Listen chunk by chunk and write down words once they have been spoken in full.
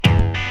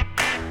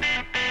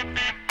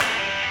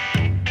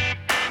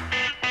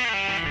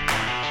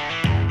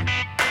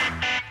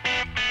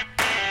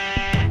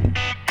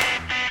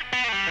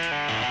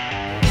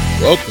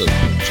Welcome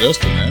to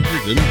Just an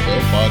Average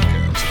NFL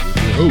Podcast with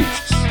your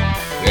hosts,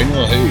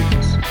 Daniel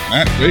Hayes,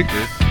 Matt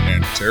Baker,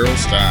 and Terrell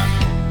Stein.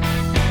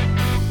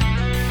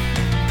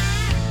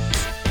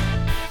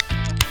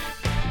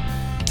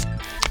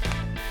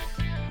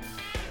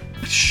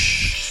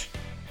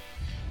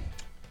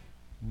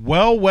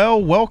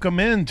 Well, welcome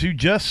in to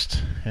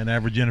Just an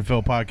Average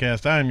NFL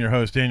Podcast. I am your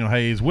host, Daniel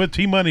Hayes, with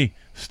T-Money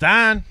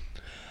Stein.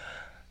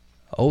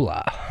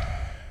 Hola.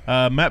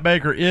 Matt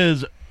Baker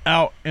is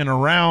out and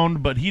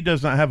around, but he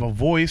does not have a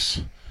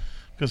voice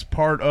because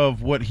part of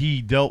what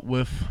he dealt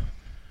with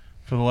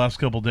for the last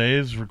couple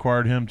days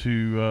required him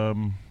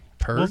to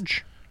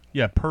Purge?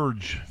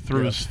 purge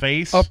through his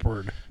face.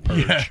 Upward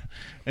purge. Yeah.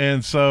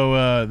 And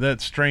so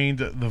that strained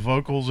the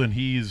vocals, and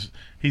he's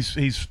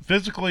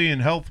physically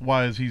and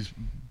health-wise, he's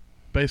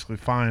basically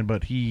fine,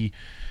 but he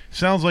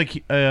sounds like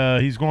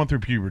he's going through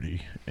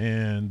puberty.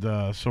 And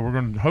so we're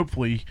going to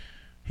hopefully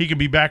he can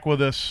be back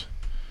with us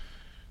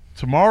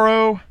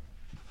tomorrow.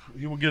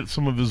 He will get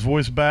some of his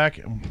voice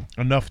back,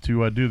 enough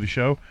to do the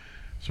show.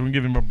 So we can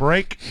give him a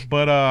break.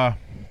 But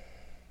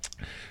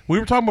we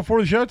were talking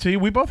before the show, T.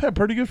 We both had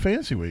pretty good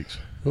fantasy weeks.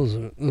 It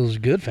was a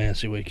good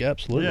fantasy week,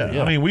 absolutely.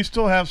 Yeah. I mean, we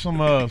still have some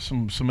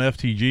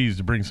FTGs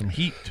to bring some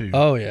heat to.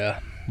 Oh, yeah.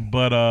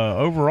 But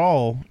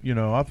overall, you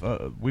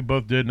know, we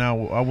both did.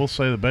 Now, I will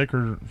say that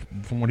Baker,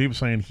 from what he was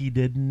saying, he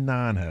did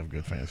not have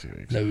good fantasy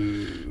weeks.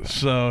 No.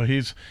 So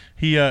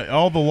he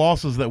all the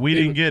losses that we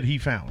didn't get, he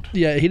found.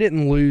 Yeah, he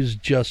didn't lose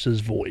just his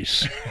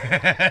voice.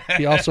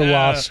 He also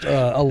lost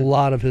a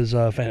lot of his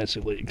fantasy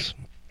leagues.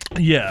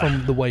 Yeah.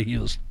 From the way he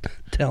was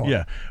telling.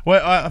 Yeah.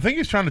 Well, I think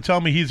he's trying to tell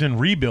me he's in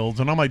rebuilds,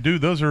 and I'm like,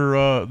 dude, those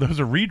are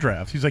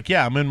redrafts. He's like,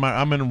 yeah, I'm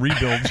in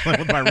rebuilds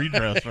with my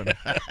redrafts right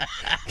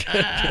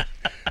now.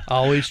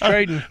 Always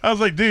trading. I was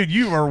like, dude,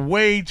 you are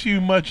way too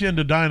much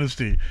into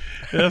Dynasty.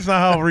 That's not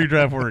how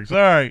redraft works. All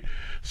right.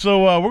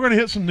 So we're going to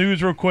hit some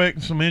news real quick,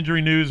 some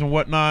injury news and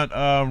whatnot,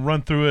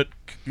 run through it,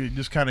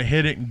 just kind of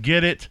hit it and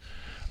get it.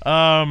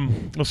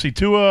 Let's see.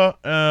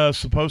 Tua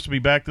supposed to be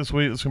back this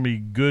week. It's going to be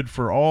good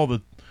for all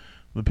the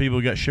people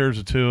who got shares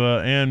of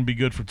Tua, and be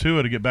good for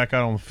Tua to get back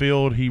out on the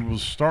field. He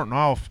was starting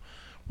off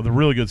with a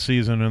really good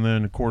season, and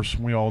then, of course,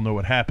 we all know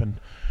what happened.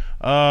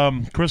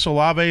 Chris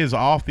Olave is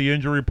off the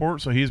injury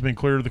report, so he's been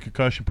cleared of the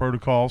concussion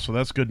protocol, so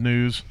that's good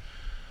news.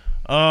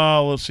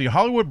 Let's see.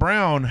 Hollywood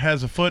Brown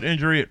has a foot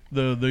injury.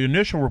 The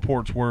initial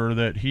reports were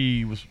that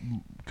he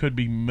could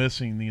be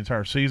missing the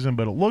entire season,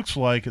 but it looks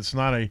like it's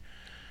not a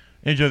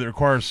injury that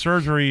requires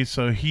surgery,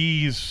 so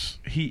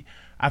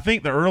I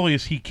think the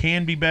earliest he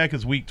can be back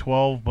is week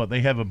 12, but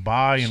they have a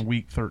bye in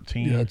week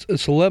 13. Yeah,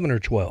 it's 11 or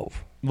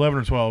 12. 11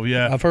 or 12,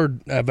 yeah.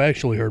 I've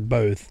actually heard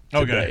both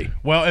today. Okay.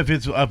 Well, if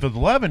it's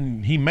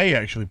 11, he may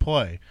actually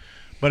play.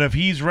 But if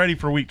he's ready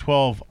for week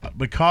 12,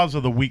 because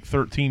of the week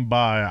 13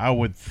 bye, I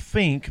would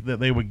think that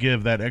they would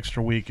give that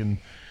extra week, and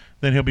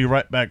then he'll be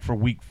right back for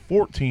week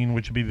 14,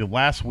 which would be the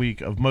last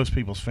week of most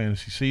people's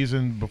fantasy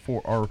season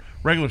before, or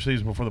regular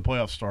season before the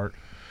playoffs start.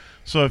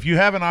 So if you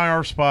have an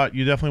IR spot,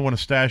 you definitely want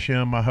to stash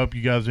him. I hope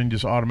you guys didn't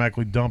just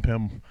automatically dump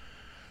him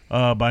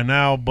by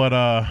now. But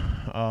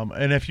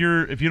and if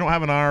you don't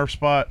have an IR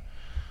spot,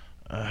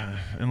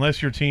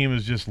 unless your team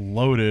is just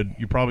loaded,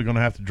 you're probably going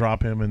to have to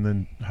drop him and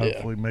then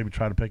hopefully maybe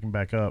try to pick him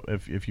back up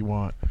if you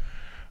want.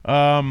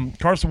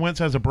 Carson Wentz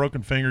has a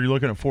broken finger. You're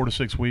looking at 4 to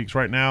 6 weeks.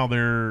 Right now,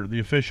 the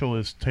official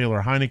is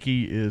Taylor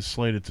Heineke is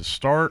slated to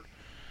start.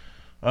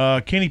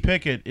 Kenny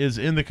Pickett is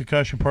in the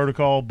concussion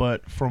protocol,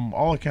 but from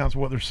all accounts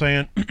of what they're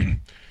saying,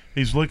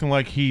 he's looking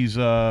like he's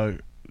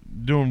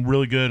doing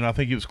really good, and I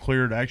think he was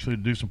cleared actually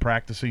to do some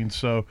practicing,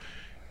 so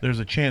there's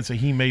a chance that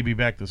he may be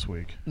back this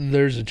week.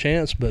 There's a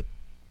chance, but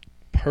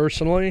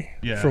personally,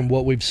 from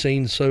what we've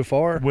seen so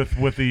far, with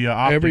the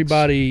optics,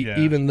 everybody,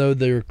 even though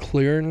they're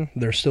clearing,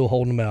 they're still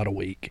holding him out a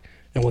week.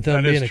 And with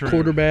them being a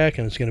quarterback,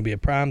 and it's going to be a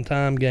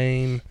primetime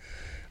game,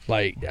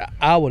 like,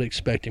 I would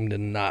expect him to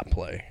not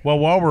play. Well,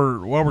 while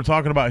we're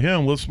talking about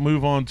him, let's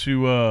move on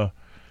to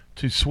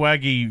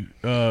Swaggy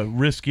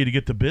Risky to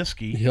get the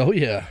bisky. Oh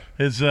yeah,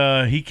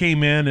 he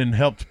came in and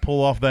helped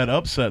pull off that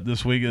upset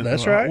this week.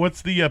 That's right.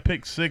 What's the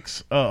pick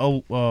six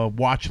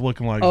watch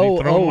looking like? Has he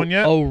thrown one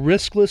yet?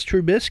 Riskless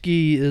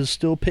Trubisky is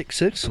still pick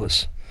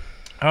sixless.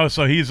 Oh,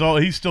 so he's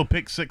still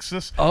pick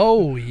sixless?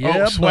 Oh,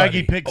 yeah, Swaggy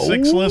buddy. pick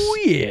sixless?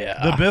 Oh,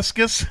 yeah. The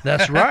Biscus?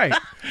 That's right.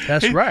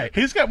 That's right.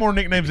 He's got more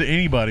nicknames than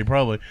anybody,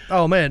 probably.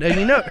 Oh, man. And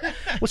you know,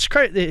 what's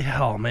crazy?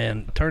 Oh,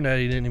 man. Turned out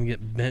he didn't even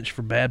get benched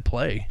for bad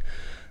play.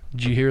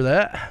 Did you hear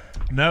that?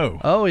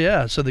 No. Oh,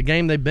 yeah. So the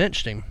game they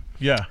benched him.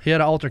 Yeah. He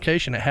had an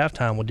altercation at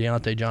halftime with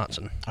Deontay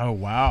Johnson. Oh,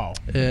 wow.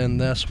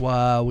 And that's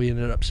why we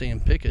ended up seeing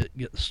Pickett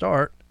get the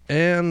start.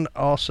 And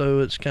also,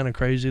 it's kind of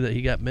crazy that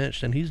he got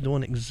benched, and he's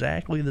doing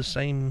exactly the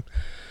same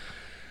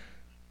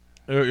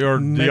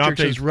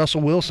metrics as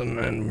Russell Wilson,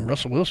 and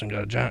Russell Wilson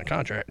got a giant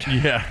contract.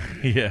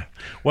 Yeah.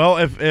 Well,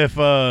 if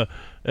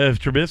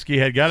Trubisky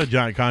had got a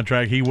giant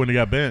contract, he wouldn't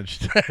have got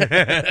benched.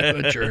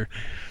 Sure.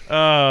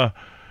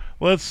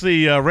 Let's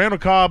see. Randall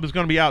Cobb is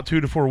going to be out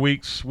 2 to 4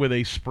 weeks with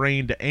a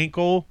sprained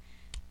ankle.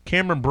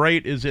 Cameron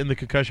Brate is in the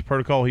concussion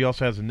protocol. He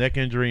also has a neck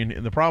injury,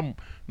 and the problem,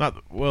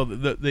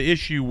 the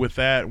issue with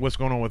that, what's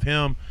going on with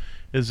him,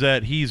 is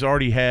that he's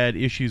already had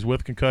issues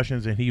with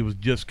concussions, and he was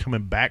just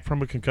coming back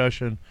from a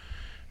concussion.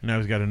 Now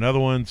he's got another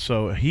one,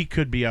 so he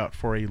could be out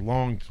for a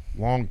long,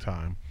 long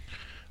time.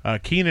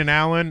 Keenan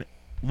Allen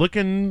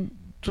looking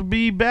to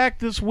be back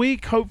this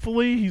week,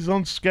 hopefully. He's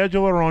on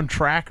schedule or on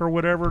track or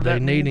whatever they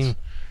that need means. him.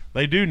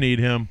 They do need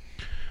him.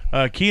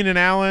 Keenan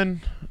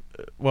Allen,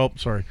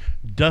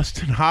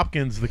 Dustin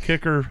Hopkins, the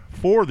kicker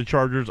for the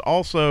Chargers,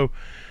 also,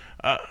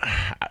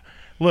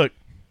 look,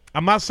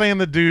 I'm not saying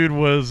the dude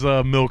was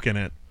milking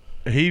it.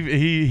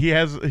 He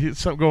has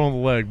something going on the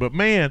leg, but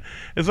man,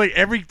 it's like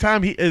every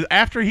time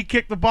after he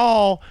kicked the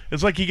ball,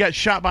 it's like he got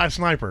shot by a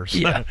sniper.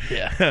 So,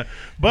 yeah.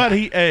 But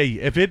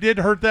if it did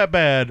hurt that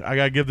bad, I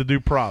gotta give the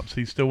dude props.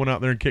 He still went out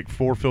there and kicked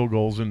 4 field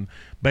goals and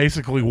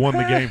basically won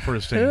the game for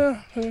his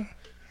team.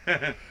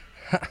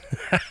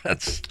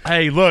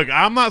 Hey, look,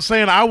 I'm not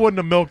saying I wouldn't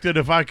have milked it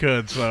if I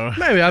could. So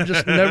maybe I've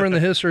just never in the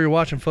history of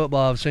watching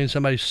football I've seen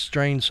somebody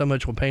strain so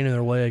much with pain in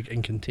their leg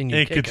and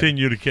continue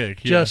to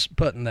kick. Yeah. Just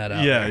putting that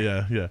out.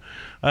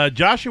 Yeah.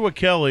 Joshua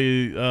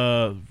Kelly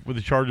with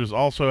the Chargers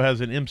also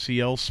has an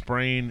MCL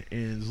sprain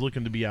and is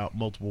looking to be out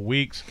multiple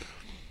weeks.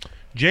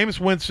 Jameis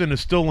Winston is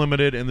still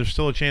limited, and there's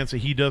still a chance that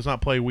he does not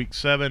play Week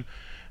 7.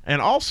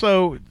 And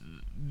also,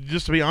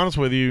 just to be honest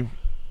with you,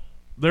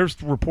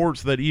 there's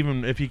reports that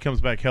even if he comes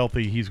back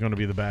healthy, he's going to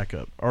be the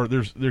backup, or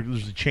there's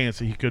a chance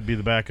that he could be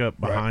the backup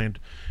behind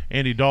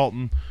Andy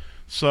Dalton.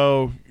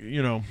 So,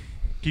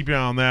 keep your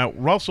eye on that.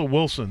 Russell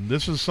Wilson,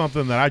 this is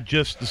something that I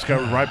just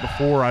discovered right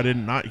before. I did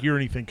not hear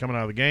anything coming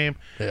out of the game.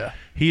 Yeah.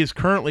 He is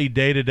currently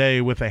day-to-day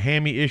with a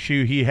hammy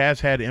issue. He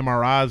has had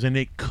MRIs, and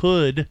it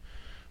could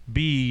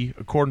be,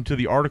 according to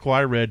the article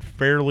I read,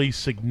 fairly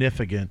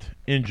significant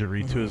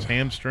injury to his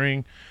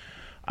hamstring.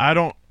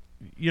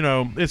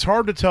 It's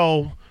hard to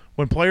tell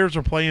when players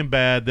are playing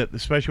bad, that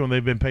especially when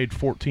they've been paid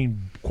 $14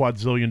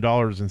 quadrillion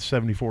and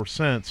 74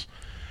 cents,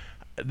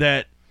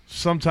 that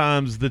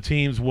sometimes the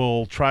teams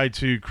will try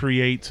to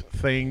create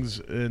things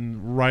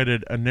and write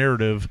a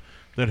narrative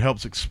that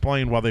helps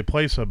explain why they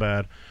play so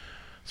bad.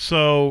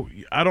 So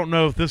I don't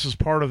know if this is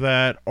part of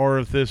that or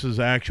if this is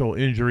actual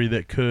injury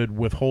that could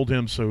withhold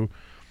him. So,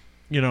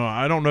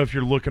 I don't know if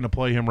you're looking to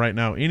play him right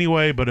now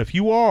anyway, but if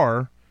you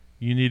are,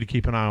 you need to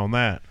keep an eye on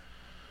that.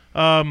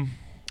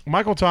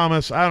 Michael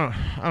Thomas, I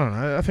don't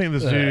know. I think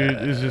this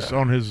dude is just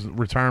on his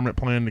retirement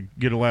plan to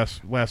get a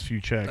last few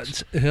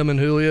checks. Him and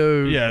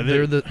Julio, yeah,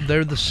 they're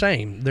the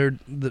same. They're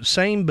the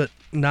same, but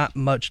not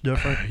much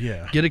different.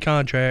 Yeah. Get a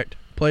contract,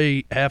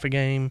 play half a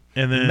game,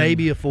 and then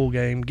maybe a full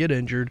game, get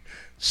injured,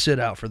 sit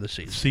out for the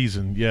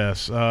season.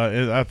 Yes.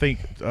 I think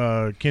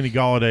Kenny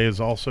Golladay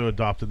has also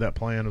adopted that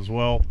plan as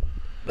well.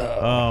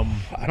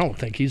 I don't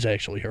think he's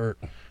actually hurt.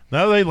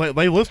 No,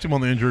 they list him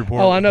on the injury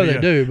report. Oh, I know they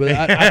do, but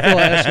I feel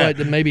like that's like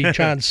to maybe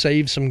try and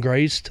save some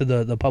grace to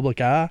the public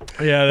eye.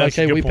 Yeah, that's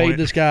a good we point. paid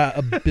this guy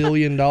 $1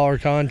 billion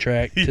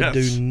contract to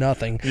do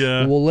nothing.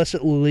 Yeah. Well, let's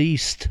at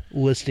least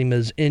list him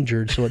as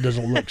injured so it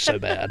doesn't look so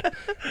bad.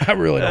 I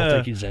really don't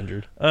think he's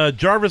injured.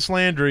 Jarvis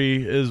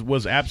Landry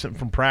was absent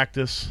from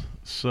practice,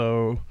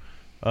 so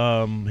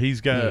he's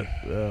got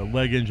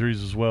leg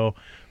injuries as well.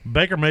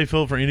 Baker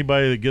Mayfield, for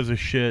anybody that gives a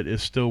shit,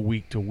 is still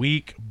week to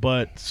week,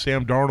 but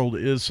Sam Darnold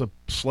is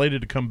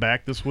slated to come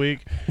back this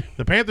week.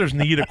 The Panthers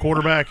need a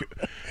quarterback.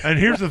 And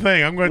here's the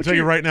thing. I'm going to tell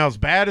you right now, as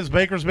bad as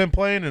Baker's been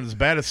playing and as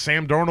bad as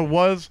Sam Darnold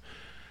was,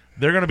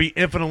 they're going to be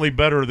infinitely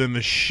better than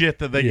the shit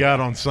that they got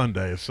on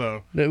Sunday.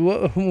 So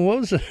what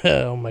was it?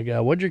 Oh my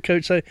God, what did your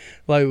coach say?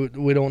 Like,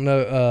 we don't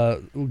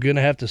know. We're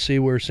gonna have to see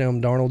where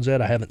Sam Darnold's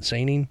at. I haven't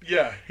seen him.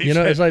 Yeah,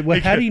 it's like, well,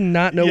 how do you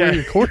not know where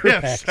your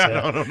quarterback's at?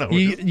 I don't know.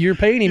 You're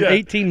paying him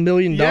 $18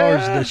 million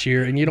this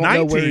year, and you don't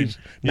know where he's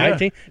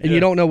 19, and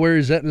you don't know where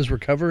he's at in his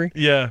recovery.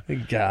 Yeah,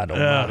 God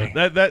Almighty.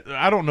 That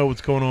I don't know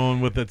what's going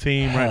on with the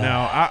team right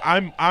now.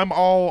 I'm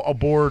all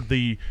aboard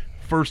the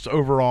first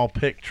overall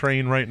pick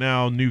train right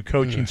now. New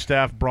coaching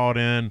staff brought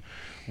in.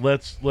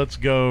 Let's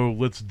go.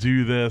 Let's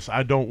do this.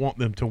 I don't want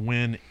them to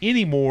win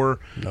anymore.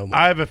 No more.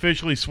 I've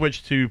officially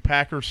switched to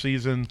Packers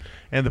season,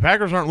 and the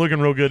Packers aren't looking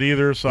real good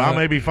either. So I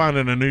may be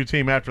finding a new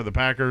team after the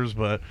Packers,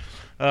 but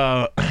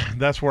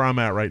that's where I'm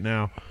at right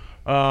now.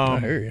 I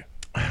hear you.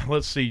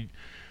 Let's see.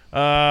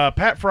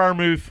 Pat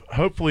Freiermuth.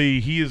 Hopefully,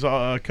 he is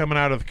coming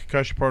out of the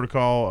concussion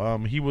protocol.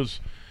 He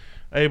was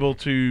able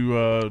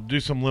to do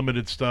some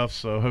limited stuff,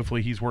 so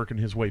hopefully he's working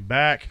his way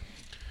back.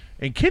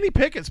 And Kenny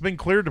Pickett's been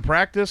cleared to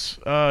practice.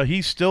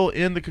 He's still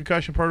in the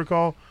concussion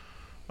protocol.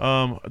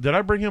 Did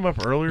I bring him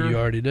up earlier? You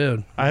already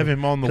did. I have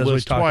him on the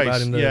list twice.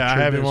 I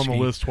have him on the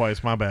list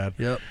twice. My bad.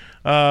 Yep.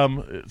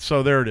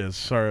 So there it is.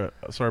 Sorry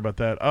about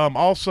that.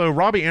 Also,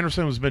 Robbie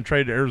Anderson has been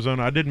traded to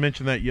Arizona. I didn't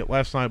mention that yet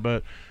last night,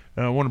 but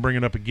I want to bring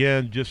it up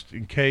again just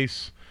in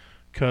case,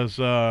 because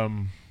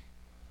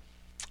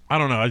I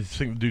don't know. I just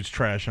think the dude's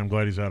trash. I'm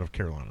glad he's out of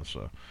Carolina.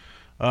 So,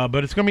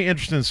 but it's going to be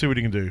interesting to see what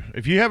he can do.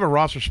 If you have a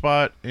roster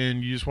spot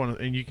and you just want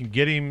to, and you can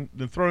get him,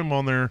 then throw him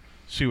on there,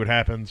 see what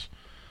happens.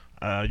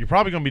 You're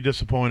probably going to be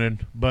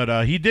disappointed,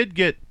 but he did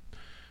get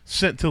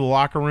sent to the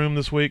locker room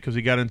this week because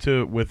he got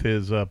into it with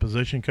his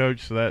position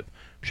coach. So that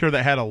I'm sure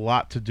that had a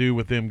lot to do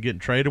with them getting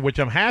traded, which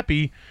I'm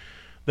happy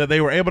that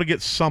they were able to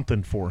get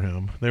something for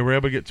him. They were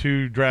able to get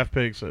 2 draft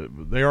picks.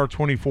 They are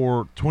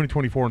 2024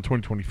 and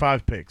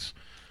 2025 picks.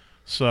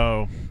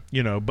 So,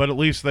 but at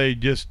least they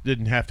just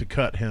didn't have to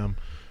cut him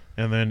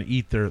and then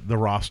eat the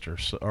roster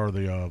or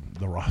the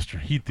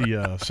roster, eat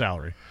the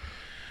salary.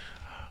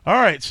 All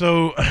right.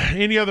 So,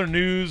 any other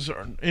news,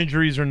 or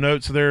injuries, or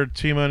notes there,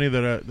 T-Money,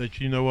 that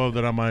you know of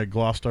that I might have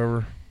glossed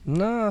over?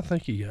 No, I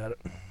think you got it.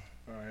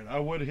 All right. I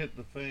would hit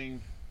the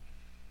thing,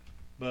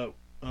 but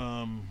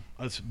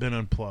it's been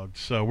unplugged.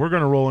 So we're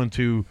going to roll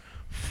into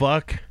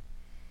Fuck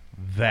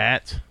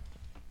That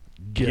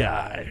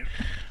Guy.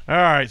 All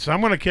right. So I'm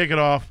going to kick it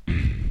off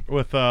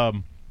with a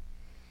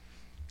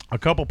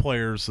couple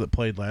players that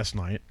played last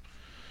night.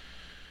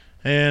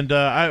 And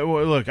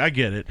I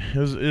get it.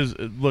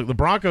 Look, the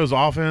Broncos'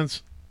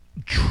 offense,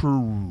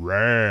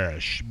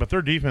 trash, but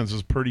their defense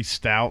is pretty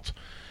stout.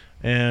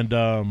 And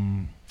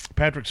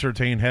Patrick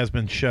Surtain has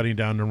been shutting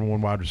down number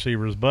 1 wide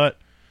receivers, but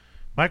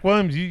Mike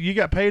Williams, you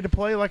got paid to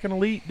play like an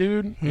elite,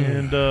 dude,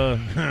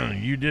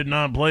 and you did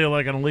not play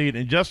like an elite.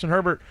 And Justin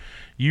Herbert,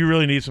 you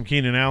really need some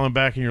Keenan Allen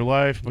back in your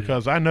life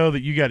because I know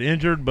that you got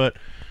injured, but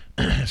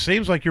it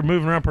seems like you're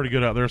moving around pretty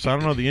good out there, so I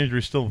don't know if the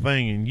injury's still a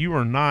thing, and you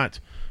are not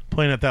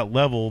playing at that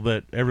level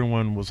that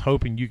everyone was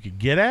hoping you could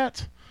get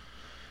at.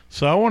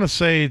 So I want to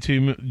say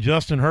to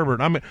Justin Herbert,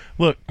 I mean,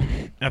 look,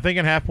 I think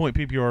in half-point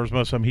PPRs,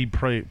 most of them, he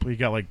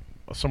got like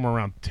somewhere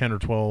around 10 or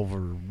 12 or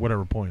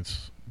whatever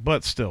points.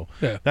 But still,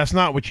 that's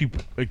not what you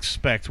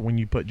expect when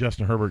you put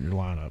Justin Herbert in your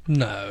lineup.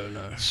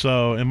 No.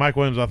 So, and Mike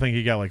Williams, I think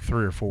he got like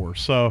 3 or 4.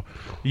 So,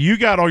 you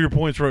got all your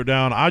points wrote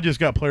down. I just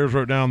got players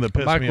wrote down that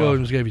pissed me off. Mike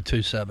Williams gave you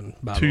 2-7,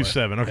 by the way.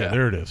 2-7. Okay,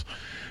 there it is.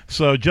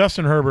 So,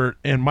 Justin Herbert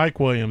and Mike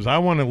Williams, I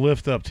want to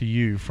lift up to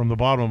you from the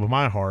bottom of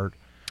my heart.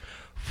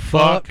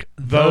 Fuck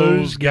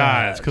those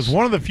guys. Because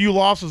one of the few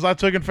losses I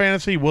took in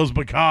fantasy was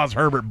because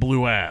Herbert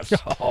blew ass.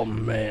 Oh,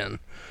 man.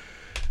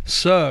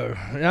 So,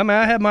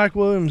 I had Mike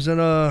Williams in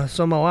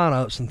some of my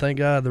lineups, and thank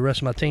God the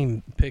rest of my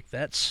team picked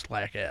that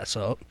slack ass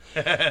up.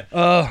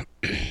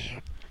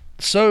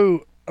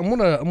 So I'm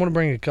gonna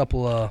bring a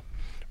couple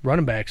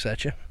running backs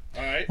at you.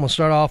 All right. I'm gonna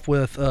start off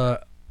with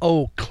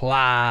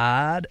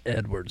Clyde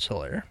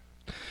Edwards-Helaire.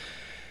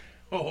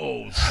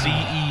 Oh,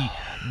 CE,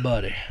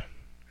 buddy.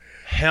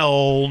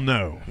 Hell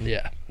no.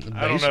 Yeah.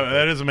 I don't know.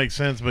 That doesn't make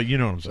sense, but you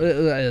know what I'm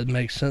saying. It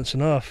makes sense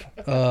enough.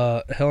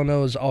 Hell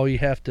no is all you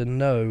have to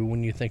know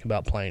when you think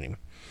about playing him.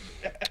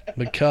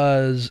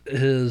 Because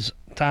his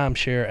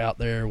timeshare out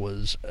there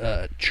was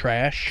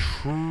trash.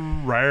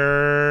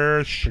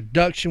 Trash.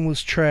 Production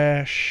was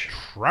trash.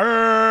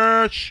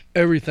 Trash.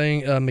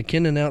 Everything.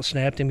 McKinnon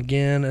out-snapped him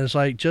again. And it's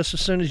like just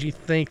as soon as you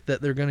think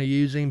that they're going to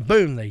use him,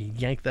 boom, they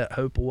yank that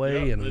hope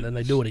away, and then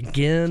they do it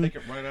again. Take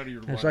it right out of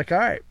your life. It's like, all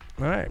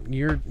right,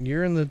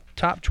 you're in the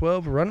top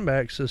 12 running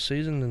backs this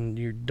season, and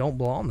you don't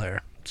belong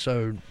there.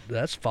 So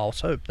that's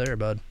false hope there,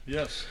 bud.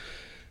 Yes.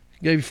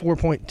 Gave you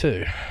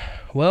 4.2.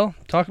 Well,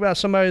 talk about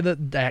somebody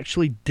that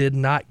actually did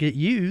not get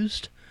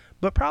used,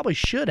 but probably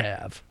should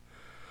have.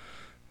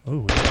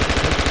 Oh,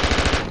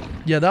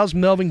 yeah, that was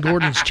Melvin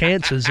Gordon's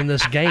chances in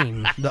this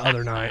game the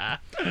other night.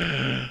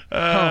 Oh,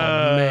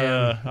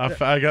 man.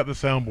 I got the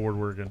soundboard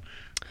working.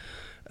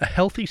 A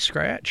healthy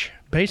scratch.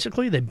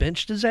 Basically, they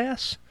benched his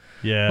ass.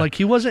 Yeah. Like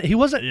he wasn't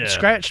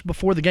scratched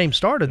before the game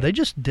started. They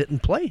just didn't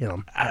play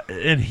him.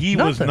 And he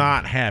was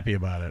not happy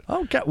about it.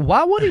 Okay,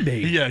 why would he be?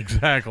 Yeah,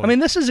 exactly. I mean,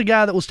 this is a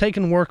guy that was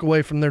taking work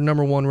away from their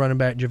number 1 running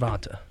back,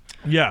 Javonte.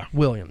 Yeah.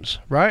 Williams,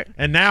 right?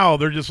 And now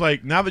they're just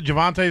like, now that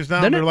Javonte's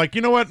down, they're like,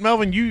 you know what,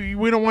 Melvin,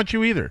 we don't want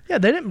you either. Yeah,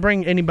 they didn't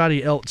bring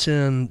anybody else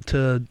in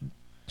to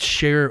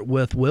share it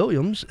with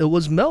Williams. It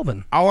was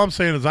Melvin. All I'm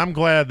saying is I'm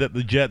glad that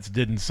the Jets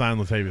didn't sign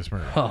Latavius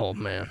Murray. Oh,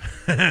 man.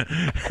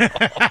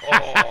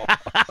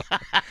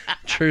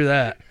 True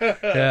that.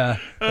 Yeah.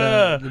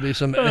 There'd be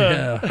some.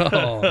 Yeah.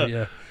 Oh,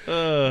 yeah.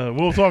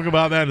 We'll talk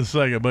about that in a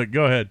second, but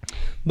go ahead.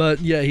 But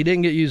yeah, he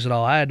didn't get used at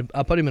all. I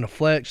put him in a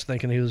flex,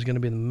 thinking he was going to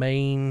be the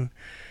main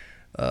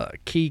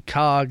key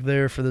cog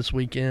there for this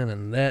weekend,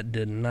 and that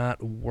did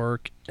not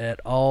work at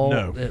all.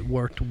 No. It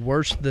worked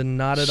worse than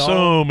not at all.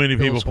 So many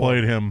people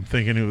played him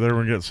thinking they were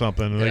going to get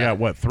something, and they got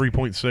what,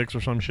 3.6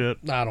 or some shit.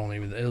 I don't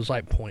even. It was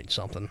like point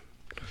something.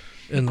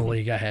 In the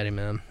league I had him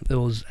in. It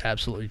was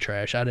absolutely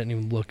trash. I didn't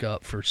even look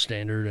up for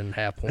standard and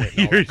half point.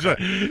 And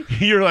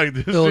you're like,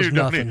 this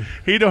dude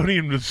he don't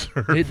even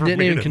deserve it.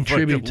 Didn't even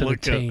contribute to the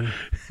team.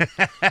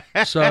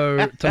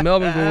 So, to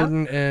Melvin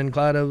Gordon and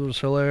Clyde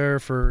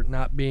Edwards-Helaire for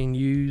not being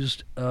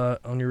used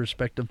on your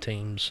respective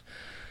teams.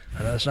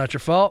 I know that's not your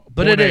fault,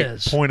 but it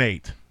is.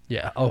 0.8.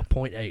 Yeah. Oh,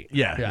 0.8.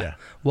 Yeah.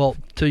 Well,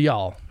 to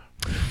y'all,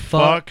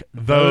 fuck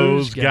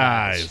those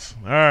guys.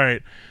 All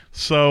right.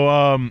 So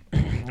I'm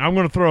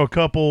going to throw a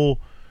couple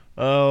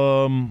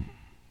wide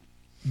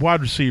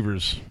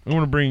receivers. I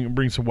want to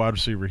bring some wide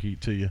receiver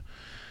heat to you.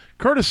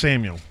 Curtis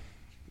Samuel,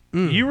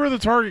 you were the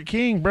target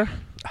king, bro.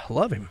 I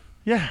love him.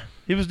 Yeah,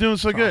 he was doing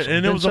so good,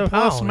 and it was a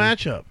plus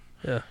matchup.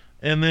 Yeah.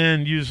 And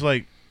then you just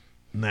like,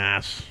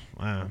 nah,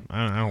 I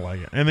don't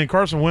like it. And then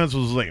Carson Wentz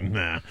was like,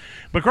 nah.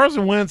 But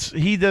Carson Wentz,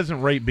 he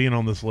doesn't rate being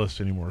on this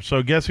list anymore.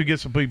 So guess who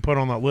gets to be put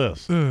on that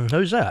list?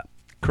 Who's that?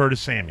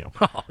 Curtis Samuel.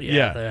 Oh,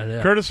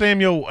 yeah. Curtis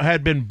Samuel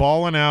had been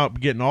balling out,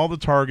 getting all the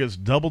targets,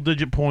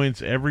 double-digit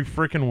points every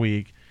freaking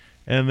week.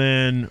 And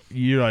then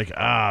you're like,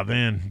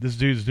 man, this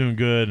dude's doing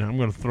good. I'm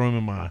going to throw him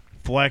in my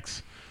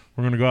flex.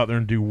 We're going to go out there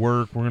and do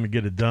work. We're going to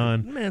get it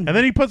done. Man, and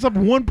then he puts up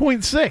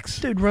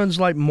 1.6. Dude runs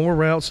like more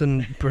routes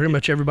than pretty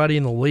much everybody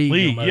in the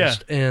league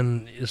almost. Yeah.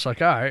 And it's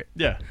like, all right.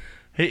 Yeah.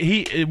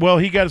 He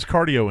got his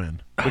cardio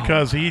in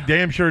because he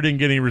damn sure didn't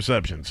get any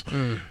receptions.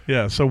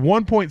 Yeah, so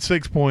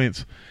 1.6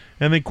 points.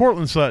 And then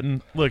Cortland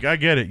Sutton, look, I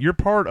get it. You're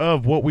part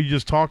of what we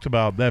just talked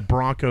about, that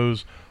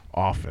Broncos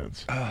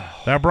offense.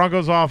 That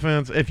Broncos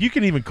offense, if you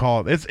can even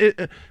call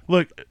it.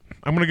 Look,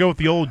 I'm going to go with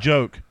the old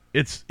joke.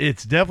 It's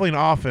definitely an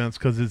offense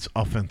because it's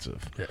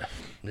offensive. Yeah.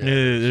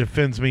 It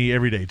offends me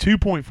every day.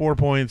 2.4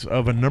 points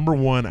of a number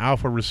one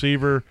alpha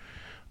receiver.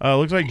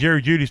 Looks like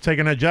Jerry Jeudy's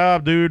taking that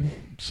job, dude.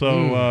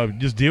 So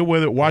just deal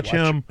with it. Watch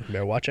him.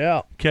 Better watch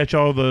out. Catch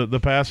all the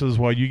passes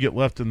while you get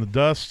left in the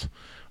dust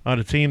on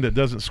a team that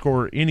doesn't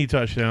score any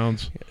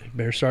touchdowns. You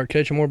better start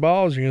catching more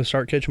balls. You're going to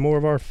start catching more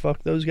of our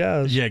fuck those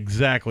guys. Yeah,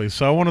 exactly.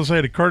 So I want to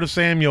say to Curtis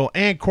Samuel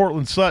and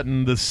Cortland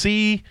Sutton, the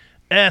CS.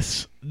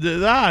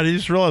 I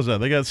just realized that.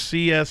 They got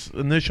CS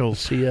initials.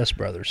 CS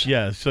brothers.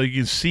 Yeah, so you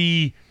can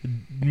see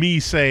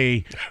me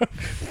say,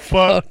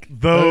 fuck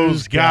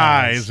those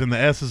guys, and the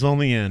S is on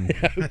the end.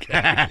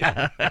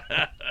 Okay.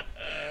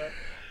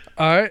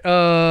 All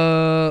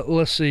right,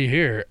 let's see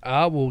here.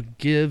 I will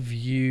give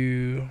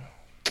you...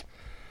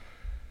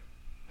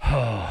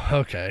 Oh,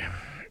 okay.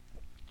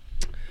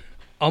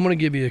 I'm going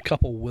to give you a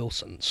couple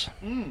Wilsons.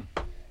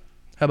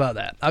 How about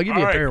that? I'll give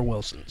you a pair of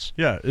Wilsons.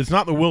 Yeah, it's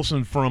not the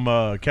Wilson from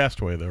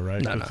Castaway, though,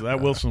 right? No,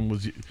 Wilson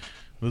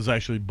was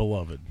actually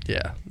beloved.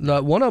 Yeah.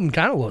 No, one of them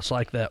kind of looks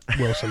like that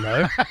Wilson,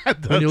 though.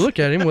 When you look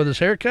at him with his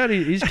haircut,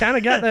 he's kind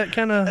of got that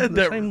kind of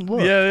same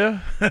look. Yeah.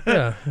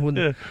 Yeah.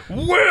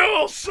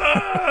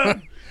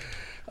 Wilson!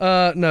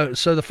 No,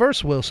 so the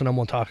first Wilson I'm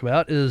going to talk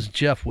about is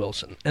Jeff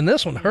Wilson. And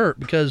this one hurt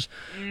because,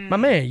 my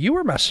man, you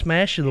were my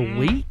smash of the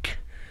week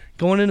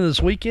going into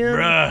this weekend.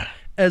 Bruh.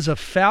 As a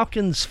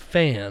Falcons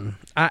fan,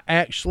 I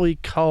actually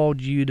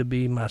called you to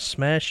be my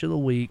smash of the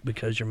week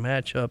because your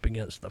matchup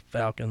against the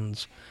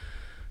Falcons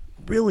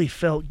really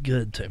felt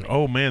good to me.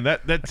 Oh, man,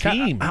 that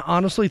team. I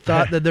honestly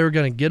thought that they were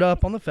going to get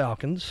up on the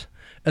Falcons,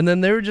 and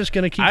then they were just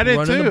going to keep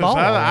running the ball.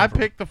 I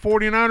picked the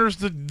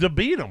 49ers to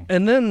beat them.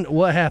 And then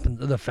what happened?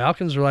 The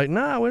Falcons were like,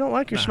 nah, we don't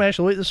like your smash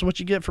of the week. This is what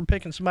you get for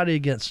picking somebody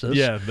against us.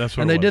 Yeah, that's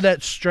what And it they was. did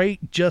that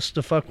straight just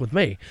to fuck with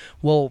me.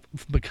 Well,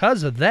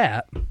 because of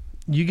that,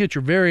 you get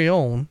your very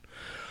own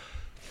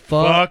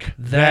Fuck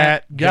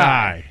that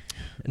guy.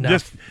 Now,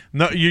 just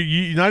no,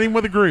 you not even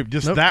with a group.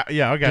 Just nope. that.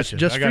 Yeah, I got you.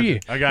 Just for you.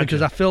 I got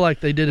because you. I feel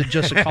like they did it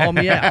just to call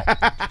me out.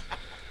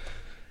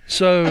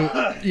 So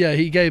yeah,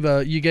 you gave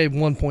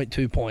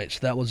 1.2 points.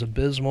 That was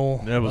abysmal.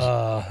 That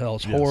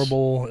was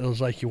horrible. It was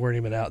like you weren't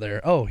even out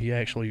there. Oh, you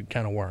actually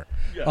kind of weren't.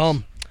 Yes.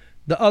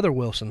 The other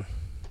Wilson,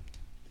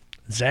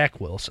 Zach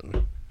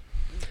Wilson.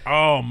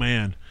 Oh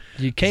man.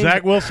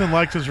 Zach Wilson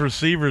likes his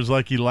receivers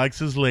like he likes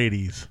his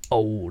ladies.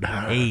 Old.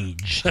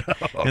 Age.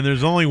 And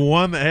there's only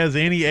one that has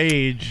any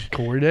age.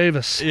 Corey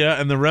Davis. Yeah,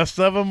 and the rest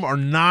of them are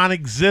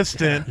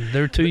non-existent.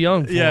 They're too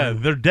young for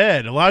him. They're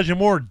dead. Elijah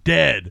Moore,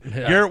 dead.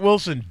 Yeah. Garrett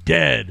Wilson,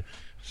 dead.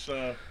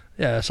 So...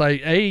 Yeah, it's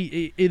like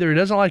either he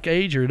doesn't like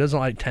age or he doesn't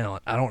like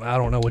talent. I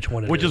don't know which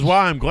one it is. Which is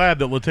why I'm glad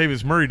that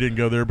Latavius Murray didn't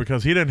go there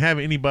because he didn't have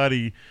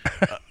anybody,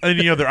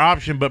 any other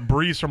option but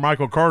Brees or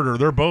Michael Carter.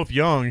 They're both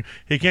young.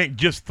 He can't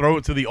just throw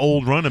it to the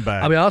old running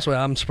back. I'll be honest with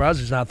you, I'm surprised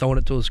he's not throwing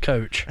it to his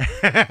coach.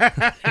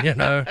 You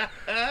know,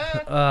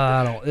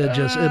 I don't.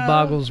 It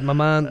boggles my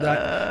mind.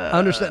 I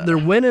understand they're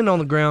winning on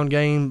the ground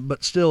game,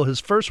 but still,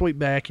 his first week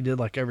back, he did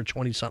like over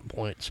 20-something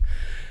points.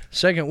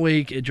 Second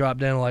week, it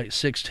dropped down to like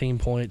 16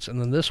 points, and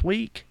then this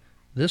week,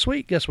 guess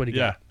what he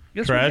got?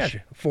 Guess what he got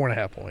you?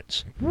 4.5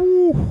 points.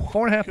 Woo.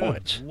 4.5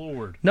 points.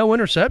 Lord. No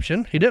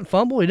interception. He didn't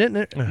fumble. He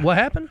didn't. What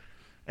happened?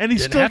 And he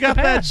Didn't still have to got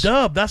that pass.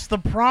 dub. That's the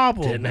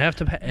problem. Didn't have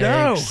to pass.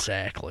 No.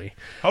 Exactly.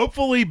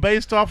 Hopefully,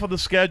 based off of the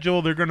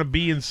schedule, they're going to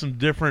be in some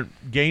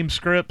different game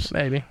scripts.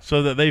 Maybe.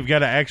 So that they've got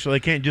to actually,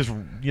 they can't just,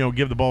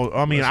 give the ball.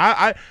 I mean,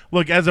 I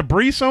look, as a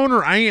Brees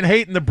owner, I ain't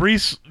hating the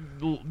Brees,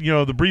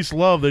 the Brees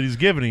love that he's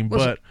giving him.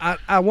 Listen, but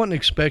I wasn't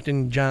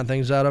expecting giant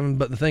things out of him,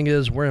 but the thing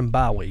is, we're in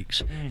bye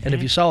weeks. And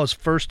if you saw his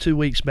first 2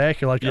 weeks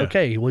back, you're like,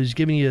 okay, well, he's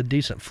giving you a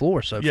decent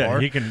floor so far.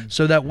 He can.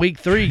 So that week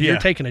 3, you're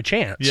taking a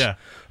chance. Yeah.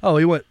 Oh,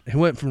 he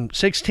went from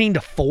 16 to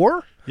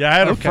 4? Yeah, I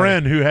had a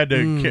friend who had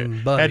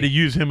to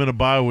use him in a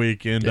bye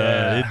week, and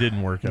it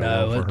didn't work out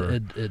well for her.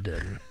 It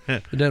didn't.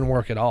 It didn't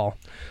work at all.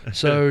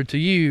 So to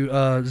you,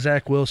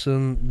 Zach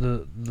Wilson,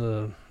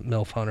 the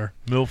MILF Hunter.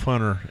 MILF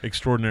Hunter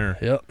extraordinaire.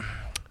 Yep.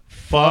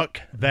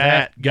 Fuck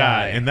that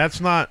guy. And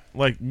that's not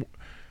like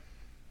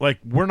like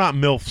we're not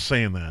MILFs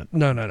saying that.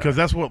 No, no, no. Because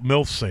that's what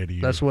MILFs say to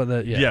you. That's what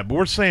that. Yeah. Yeah, but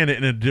we're saying it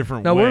in a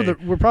different No, way.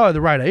 we're probably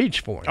the right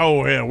age for him.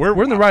 Oh yeah,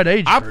 we're in the right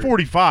age. I'm group.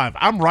 45.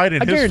 I'm right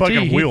in I his guarantee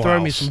fucking he'd wheelhouse. throw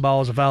me some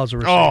balls if I was a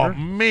receiver. Oh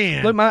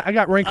man, Look, I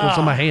got wrinkles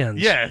on my hands.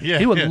 Yeah, yeah.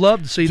 He would yeah.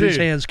 love to see these Dude,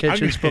 hands catch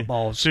I'm his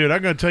footballs. Dude,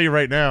 I'm going to tell you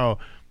right now,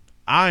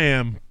 I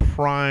am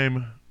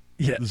prime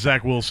Yeah.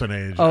 Zach Wilson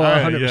age. Oh, I-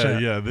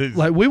 100%. Yeah, yeah.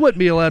 Like we wouldn't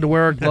be allowed to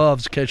wear our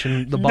gloves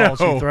catching the balls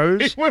No. he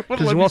throws He wouldn't because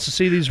he let wants me- to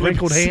see these Let me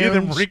wrinkled see them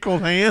hands.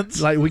 wrinkled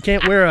hands. Like we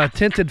can't wear a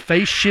tinted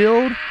face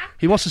shield.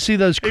 He wants to see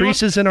those He wants-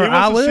 creases in our he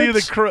wants eyelids.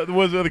 to see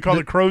what they call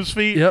the crow's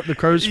feet. Yep, the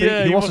crow's feet.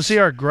 Yeah, he wants to see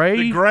our gray.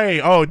 The gray.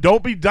 Oh,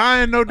 don't be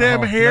dyeing no damn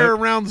Oh, hair nope.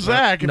 around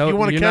Zach if Nope, you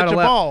want to you're not catch a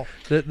allowed- ball.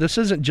 This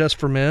isn't just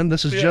for men.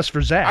 This is Yeah. just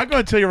for Zach. I'm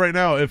going to tell you right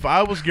now, if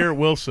I was Garrett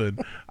Wilson,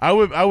 I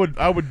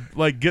would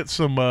like get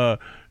some. I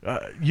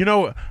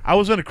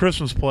was in a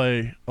Christmas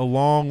play a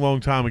long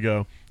time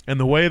ago, and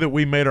the way that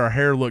we made our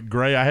hair look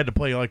gray, I had to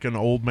play like an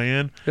old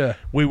man. Yeah.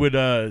 We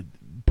would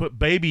put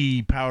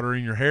baby powder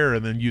in your hair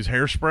and then use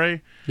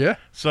hairspray. Yeah.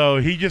 So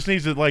he just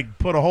needs to like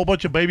put a whole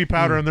bunch of baby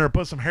powder in there,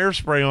 put some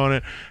hairspray on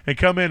it, and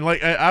come in.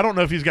 Like I don't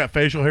know if he's got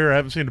facial hair. I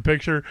haven't seen the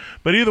picture,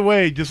 but either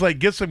way, just like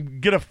get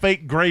a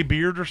fake gray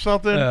beard or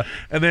something, Yeah.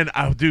 and then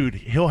dude,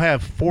 he'll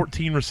have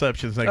 14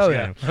 receptions next Oh,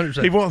 yeah, game.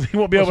 100%. He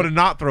won't be able to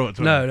not throw it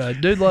to No, him. no.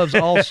 Dude loves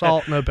all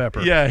salt, no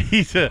pepper. Yeah,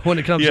 he's When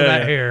it comes to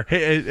that hair.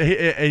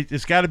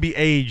 It's got to be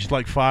aged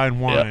like fine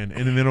wine,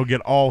 and then it'll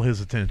get all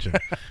his attention.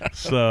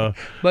 So,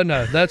 But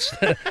no, that's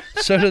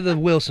so do the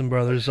Wilson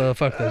brothers.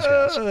 Fuck those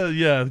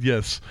guys.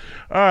 yes.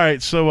 All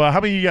right. So, how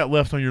many you got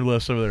left on your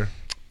list over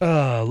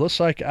there? Looks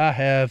like I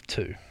have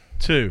two.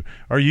 2.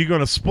 Are you going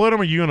to split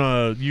them, or you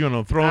gonna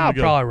throw them I'll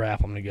together? probably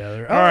wrap them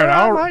together. All right,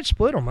 I I'll- might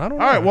split them. I don't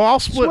know. All right. Well, I'll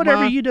It's split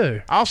whatever mine. you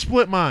do. I'll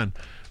split mine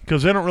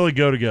because they don't really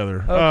go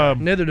together. Okay,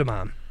 neither do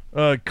mine.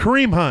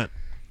 Kareem Hunt.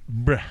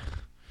 Bruh.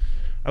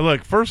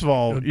 Look, first of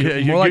all, More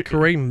like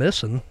Kareem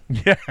missing.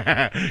 Yeah,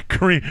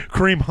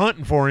 Kareem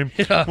hunting for him.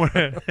 Yeah.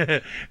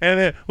 And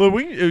then, look,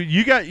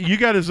 you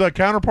got his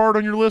counterpart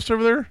on your list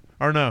over there,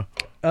 or no?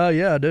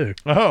 Yeah, I do.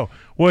 Oh,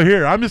 well,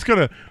 here I'm just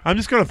gonna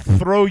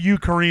throw you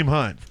Kareem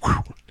Hunt.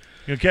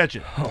 You'll catch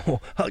it. Oh,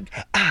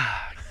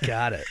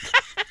 got it.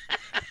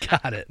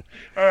 Got it.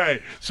 All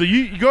right, so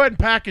you go ahead and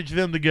package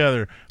them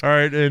together. All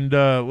right, and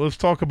let's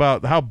talk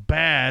about how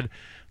bad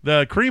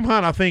the Kareem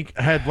Hunt. I think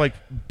had like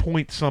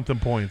something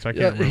points. I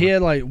can't remember. He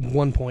had like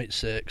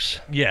 1.6.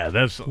 Yeah,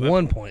 that's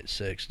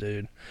 1.6,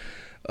 dude.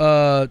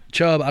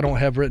 Chubb, I don't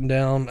have written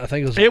down. I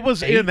think it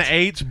was 8. in the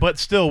 8s, but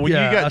still, when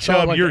Yeah, you I got saw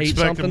Chubb, like you're 8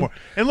 expecting something. more.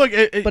 And look,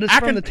 But it's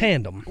from the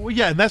tandem. Well,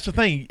 yeah, and that's the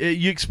thing.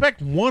 You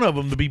expect one of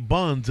them to be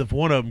buns if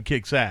one of them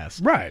kicks ass.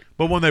 Right.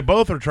 But when they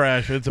both are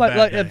trash, it's a Like, bad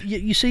like day.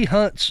 if you see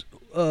Hunt's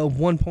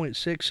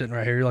 1.6 sitting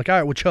right here, you're like, all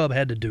right, well, Chubb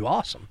had to do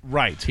awesome.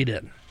 Right. He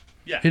didn't.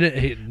 Yeah. He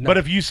didn't. No. But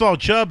if you saw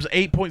Chubb's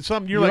 8 point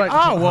something, you're like,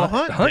 like, oh, well,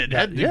 Hunt Hunt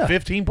got- did yeah.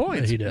 15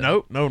 points. Yeah, he did.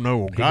 No. God, no,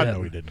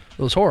 didn't. he didn't.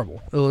 It was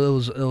horrible. It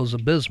was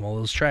abysmal.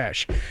 It was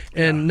trash.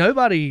 And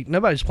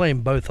nobody's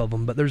playing both of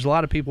them, but there's a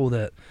lot of people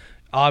that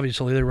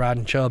obviously they're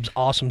riding Chubb's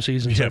awesome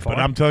season Yeah, so far.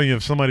 but I'm telling you,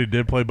 if somebody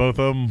did play both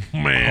of them,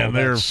 man, Oh,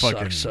 they're that sucks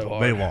fucking, so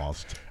hard. they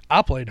lost.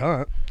 I played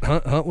Hunt.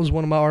 Hunt was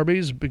one of my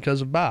RBs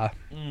because of bye.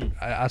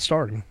 I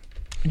started him.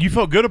 You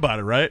felt good about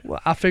it, right? Well,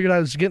 I figured I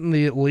was getting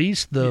at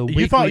least the You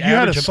weekly thought you had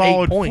a average of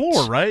solid 8 points.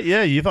 floor, right?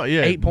 Yeah, you thought,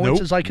 yeah. 8 points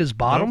Nope. is like his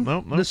bottom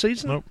Nope, this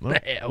season?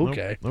 Nope. Yeah,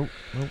 okay. Nope.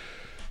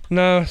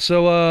 No,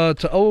 so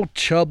to old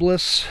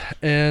Chubless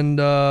and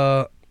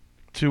Hunting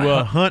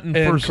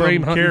and for Kareem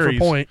some hunting carries.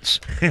 for points.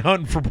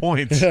 Hunting for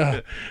points.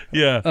 Yeah.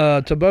 Yeah.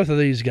 To both of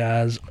these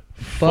guys,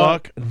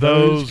 Fuck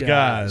those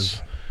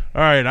guys. All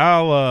right,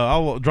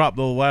 I'll drop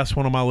the last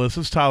one on my list.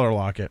 It's Tyler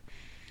Lockett.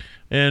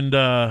 And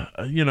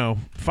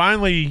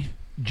finally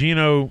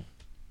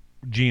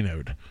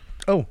Geno'd.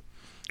 Oh,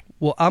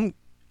 well, I'm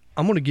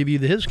going to give you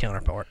his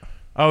counterpart.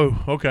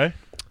 Oh, okay.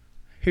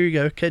 Here you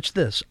go. Catch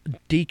this.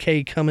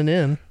 DK coming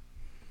in.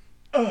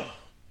 Oh,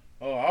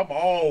 I'm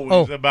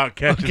always about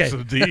catching okay.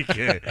 some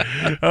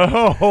DK.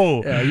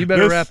 Oh, Yeah, you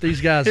better wrap these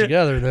guys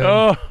together then.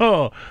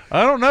 Oh,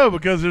 I don't know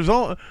because there's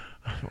only.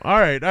 All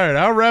right.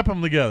 I'll wrap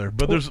them together,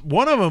 but there's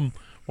one of them.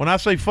 When I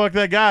say fuck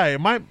that guy, it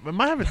might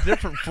have a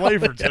different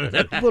flavor to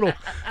it. a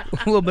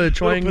little bit of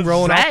twang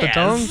rolling off the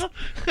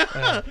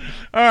tongue.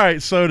 All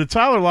right, so to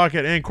Tyler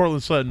Lockett and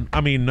Cortland Sutton. I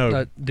mean,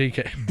 no,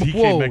 DK. DK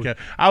Whoa. Metcalf.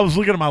 I was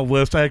looking at my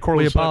list. I had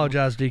Cortland We Sutton.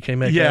 apologize, DK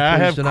Metcalf. Yeah, I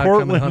Please have do not come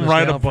and Cortland hunt us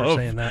right down for above.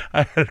 saying that.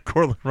 I had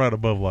Cortland right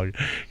above Lockett.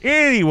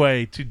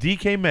 Anyway, to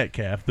DK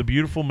Metcalf, the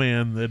beautiful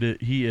man that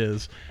he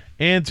is,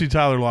 and to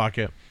Tyler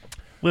Lockett,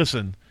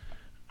 listen,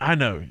 I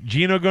know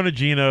Geno going to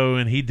Geno,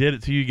 and he did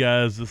it to you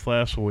guys this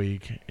last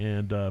week,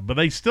 and but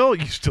you still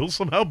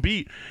somehow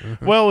beat.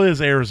 Well, it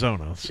is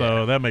Arizona,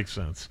 so that makes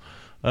sense.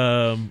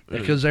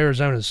 Because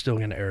Arizona's still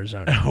going to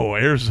Arizona. Oh,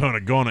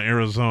 Arizona going to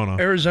Arizona.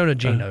 Arizona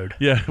Geno'd.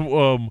 Yeah.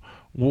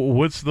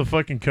 What's the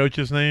fucking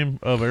coach's name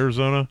of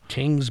Arizona?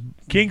 Kingsbury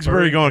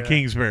Kingsbury going to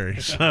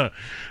Kingsbury. So,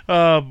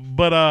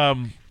 but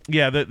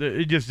Yeah,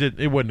 it just did.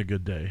 It wasn't a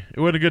good day. It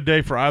wasn't a good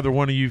day for either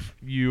one of you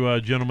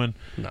gentlemen.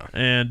 No.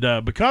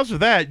 And because of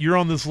that, you're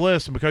on this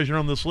list, and because you're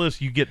on this list,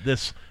 you get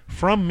this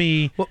from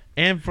me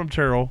and from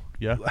Terrell.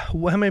 Yeah.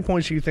 How many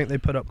points do you think they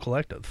put up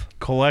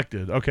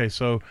Collected. Okay,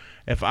 so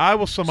if I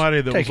was somebody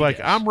that was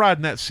like, I'm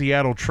riding that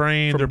Seattle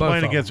train, they're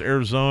playing against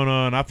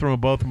Arizona, and I threw them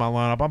both in my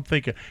lineup, I'm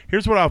thinking,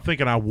 here's what I'm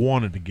thinking I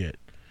wanted to get: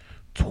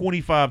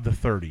 25 to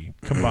 30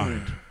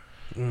 combined.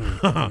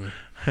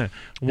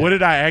 What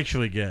did I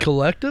actually get?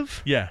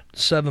 Collective? Yeah.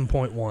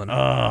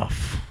 7.1.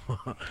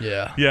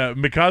 Yeah. Yeah,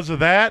 because of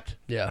that?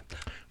 Yeah.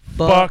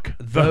 Fuck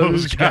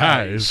those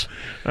guys.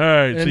 All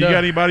right, and, so you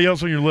got anybody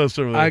else on your list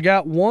over there? I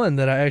got one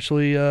that I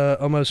actually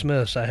almost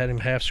missed. I had him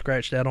half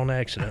scratched out on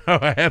accident.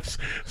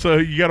 So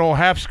you got all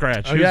half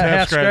scratch. I got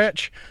half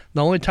scratch.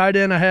 The only tight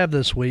end I have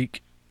this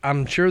week,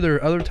 I'm sure there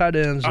are other tight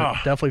ends that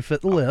definitely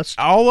fit the list.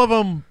 All of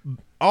them,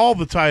 all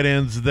the tight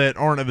ends that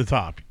aren't at the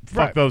top.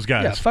 Fuck those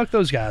guys. Yeah, fuck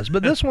those guys.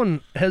 But this one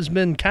has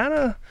been kind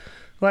of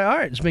like, all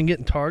right, it's been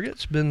getting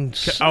targets. I'm going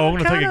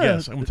to take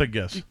a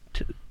guess.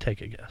 Take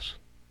a guess.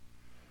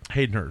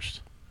 Hayden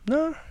Hurst.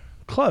 No,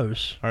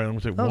 close. All right, I'm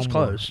going to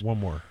take one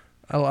more.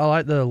 I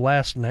like the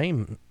last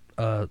name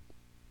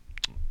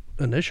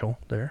initial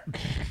there.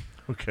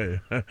 Okay.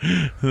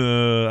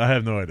 I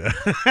have no idea.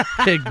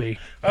 Higbee.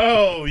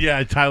 Oh,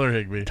 yeah, Tyler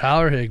Higbee.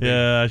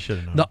 Yeah, I should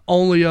have known. The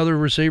only other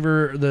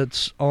receiver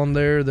that's on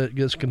there that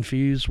gets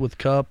confused with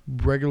Kupp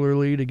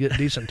regularly to get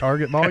decent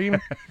target volume.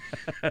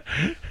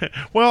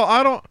 Well,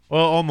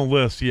 on the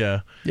list, yeah.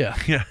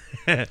 Yeah.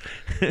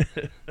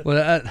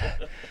 Well,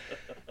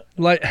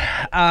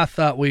 I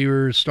thought we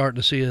were starting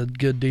to see a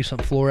good,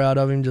 decent floor out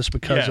of him just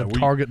because of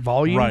target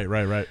volume.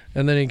 Right.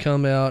 And then he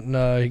come out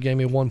and he gave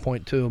me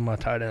 1.2 of my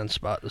tight end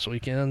spot this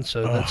weekend.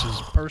 So that's his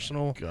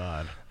personal.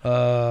 God.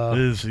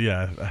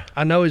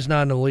 I know he's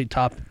not an elite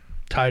top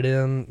tight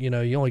end. You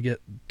know, you only get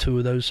 2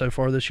 of those so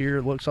far this year,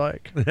 it looks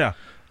like. Yeah.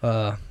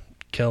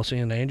 Kelsey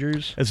and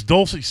Andrews. It's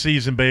Dulcich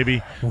season,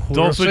 baby.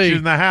 Dulcich is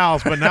in the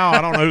house, but now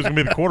I don't know who's going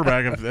to be the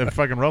quarterback if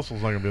fucking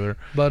Russell's not going to be there.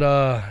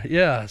 But,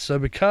 yeah, so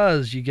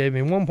because you gave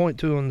me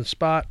 1.2 on the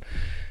spot,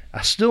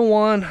 I still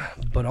won,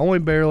 but only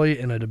barely,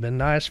 and it would have been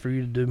nice for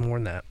you to do more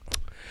than that.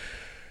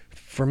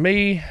 For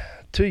me,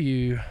 to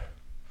you,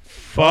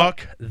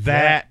 fuck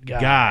that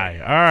guy.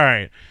 All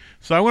right.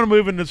 So I want to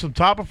move into some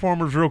top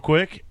performers real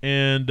quick,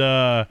 and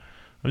I'm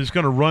just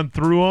going to run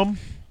through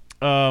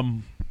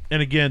them.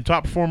 And again,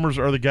 top performers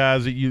are the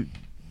guys that you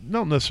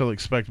don't necessarily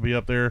expect to be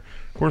up there.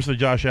 Of course, the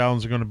Josh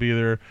Allens are going to be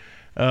there.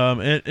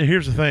 And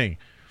here's the thing: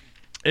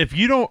 if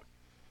you don't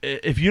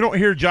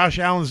hear Josh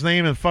Allen's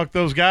name and fuck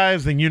those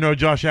guys, then you know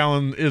Josh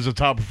Allen is a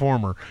top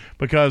performer,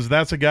 because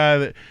that's a guy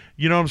that,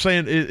 you know what I'm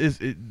saying.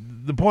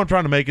 The point I'm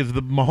trying to make is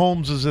the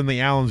Mahomes and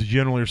the Allens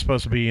generally are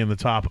supposed to be in the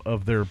top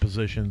of their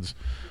positions.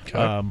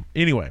 Okay.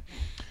 Anyway,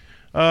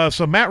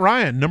 so Matt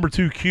Ryan, number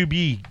 2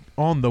 QB.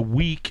 On the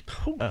week,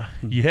 bald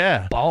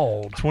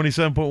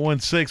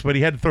 27.16, but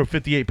he had to throw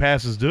 58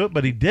 passes to it,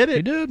 but he did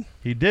it.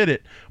 He did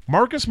it.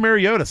 Marcus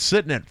Mariota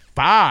sitting at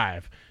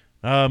 5,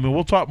 and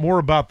we'll talk more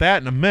about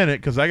that in a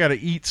minute because I got to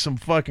eat some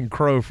fucking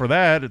crow for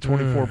that at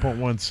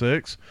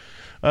 24.16.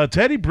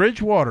 Teddy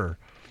Bridgewater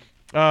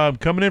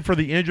coming in for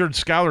the injured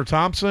Skylar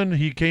Thompson.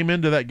 He came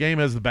into that game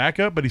as the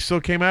backup, but he still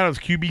came out as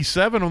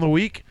QB7 on the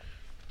week.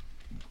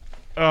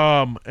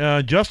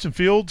 Justin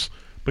Fields,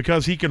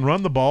 because he can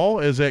run the ball,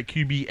 is at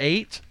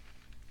QB8.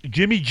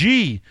 Jimmy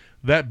G,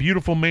 that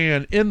beautiful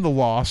man, in the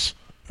loss.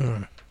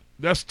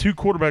 That's 2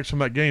 quarterbacks from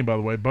that game, by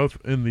the way, both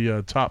in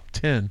the top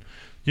 10.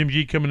 Jimmy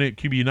G coming in at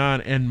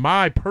QB9. And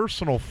my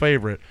personal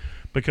favorite,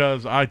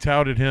 because I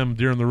touted him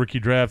during the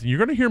rookie draft, and you're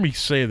going to hear me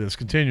say this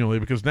continually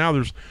because now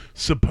there's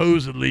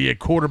supposedly a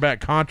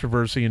quarterback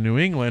controversy in New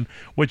England,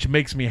 which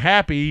makes me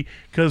happy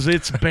because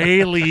it's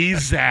Bailey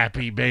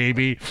Zappi,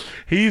 baby.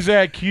 He's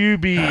at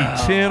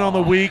QB 10 on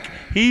the week.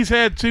 He's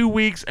had 2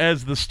 weeks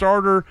as the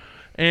starter,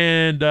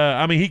 and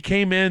he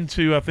came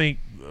into, I think,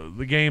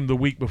 the game the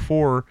week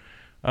before,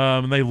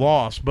 and they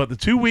lost. But the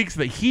 2 weeks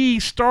that he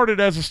started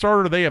as a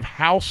starter, they have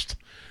housed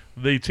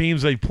the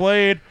teams they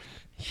played.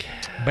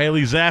 Yeah.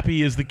 Bailey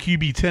Zappi is the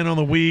QB 10 on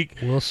the week.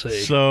 We'll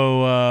see.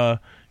 So,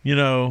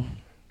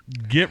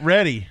 get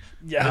ready.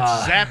 Yeah.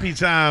 It's Zappi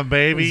time,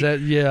 baby.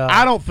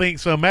 I don't think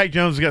so. Mac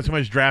Jones has got too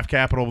much draft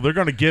capital. They're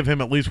going to give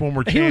him at least one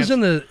more chance.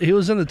 He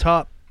was in the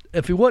top.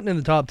 If he wasn't in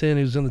the top 10,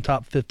 he was in the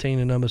top 15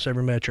 in almost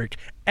every metric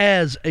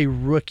as a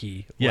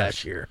rookie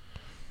last year.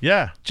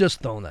 Yeah. Just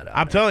throwing that out.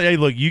 I'm telling you, hey,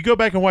 look, you go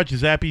back and watch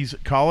Zappi's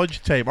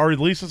college tape, or at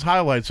least his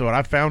highlights of it.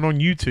 I found on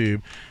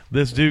YouTube,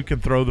 this dude can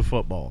throw the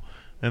football.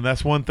 And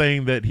that's one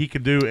thing that he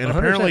can do. And 100%.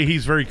 Apparently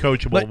he's very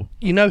coachable. But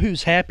you know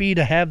who's happy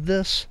to have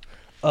this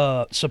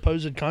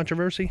supposed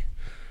controversy?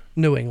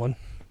 New England.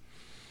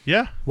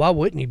 Yeah. Why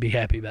wouldn't you be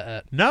happy about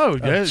that?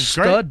 No.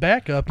 Stud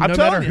backup, no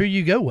matter who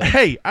you go with.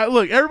 Hey,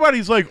 look,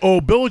 everybody's like, oh,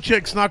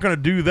 Belichick's not going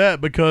to do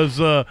that because,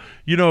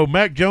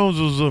 Mac Jones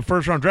was a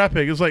first-round draft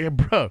pick. It's like,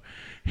 bro,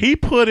 he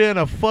put in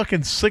a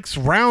fucking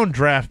 6th-round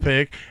draft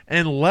pick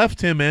and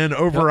left him in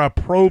over a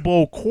Pro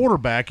Bowl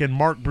quarterback in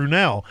Mark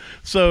Brunell.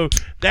 So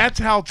that's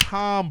how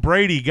Tom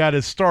Brady got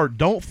his start.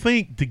 Don't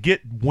think to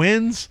get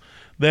wins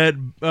that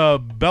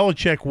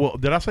Belichick will.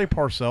 Did I say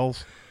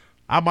Parcells?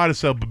 I might have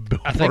said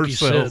I think you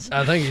Parcells. said.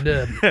 I think you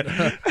did.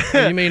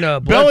 You mean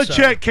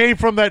Belichick came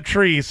from that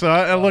tree, so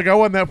look, I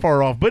wasn't that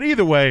far off. But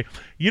either way,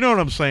 you know what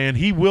I'm saying.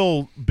 He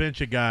will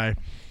bench a guy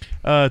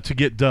to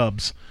get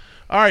dubs.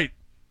 All right,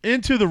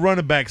 into the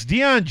running backs.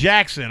 Deion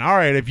Jackson. All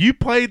right, if you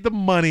played the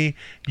money,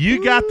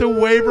 you got the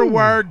waiver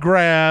wire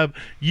grab,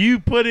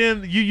 you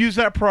used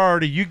that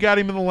priority, you got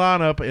him in the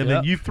lineup, and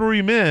then you threw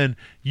him in.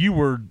 You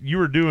were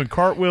doing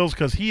cartwheels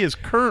because he is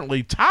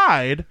currently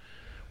tied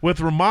with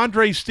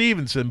Ramondre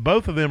Stevenson.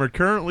 Both of them are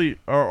currently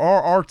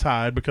are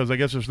tied because I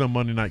guess there's no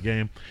Monday night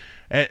game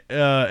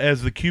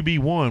as the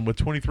QB1 with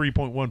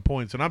 23.1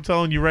 points. And I'm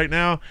telling you right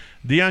now,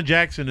 Deion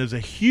Jackson is a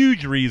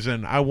huge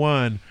reason I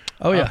won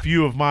a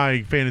few of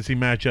my fantasy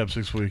matchups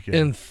this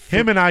weekend.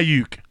 Him and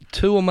Ayuk.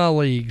 2 of my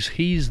leagues,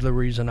 he's the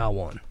reason I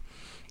won.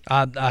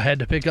 I had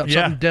to pick up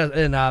something,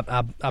 and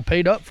I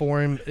paid up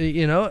for him.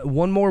 You know,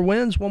 one more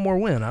win.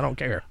 I don't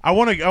care. I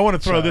want to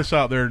throw this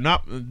out there.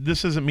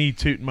 This isn't me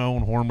tooting my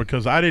own horn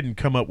because I didn't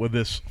come up with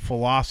this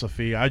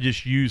philosophy. I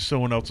just used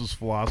someone else's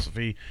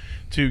philosophy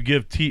to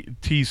give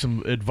T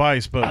some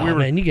advice. But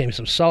man, you gave me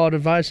some solid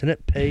advice, and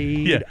it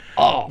paid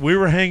off. We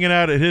were hanging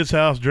out at his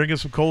house drinking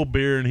some cold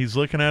beer, and he's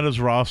looking at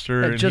his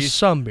roster. And just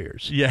some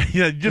beers.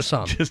 Yeah, just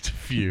a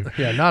few.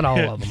 Yeah, not all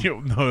of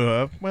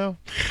them. Well,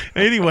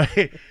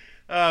 anyway.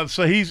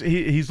 So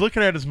he's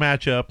looking at his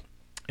matchup,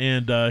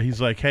 and he's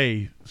like,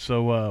 "Hey,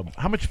 so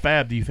how much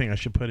fab do you think I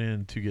should put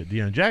in to get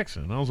Deion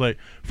Jackson?" And I was like,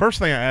 first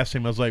thing I asked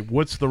him, I was like,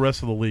 "What's the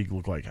rest of the league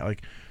look like?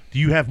 Like, do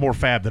you have more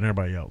fab than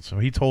everybody else?" So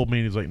he told me,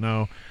 and he's like,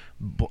 "No,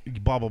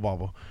 blah blah blah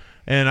blah."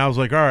 And I was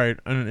like, "All right."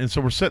 And so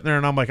we're sitting there,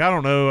 and I'm like, "I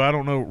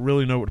don't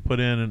really know what to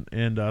put in."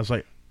 And I was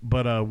like,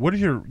 "But what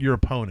is your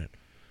opponent?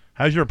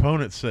 How's your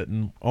opponent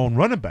sitting on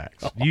running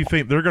backs? Do you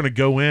think they're going to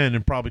go in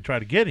and probably try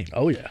to get him?"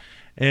 Oh yeah.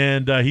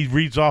 And he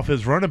reads off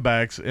his running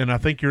backs, and I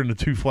think you're in the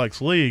 2-flex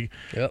league.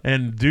 Yep.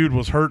 And dude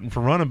was hurting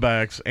for running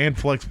backs and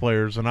flex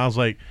players. And I was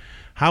like,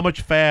 how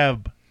much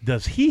fab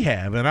does he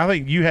have? And I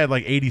think you had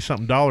like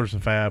 $80-something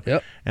in fab.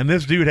 Yep. And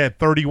this dude had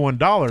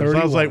 $31. So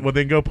I was like, well,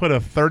 then go put a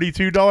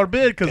 $32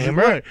 bid because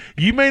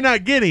you may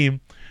not get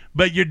him,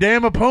 but your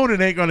damn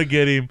opponent ain't going to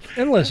get him.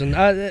 And listen,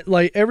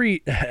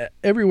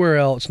 everywhere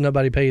else,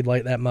 nobody paid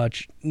like that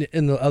much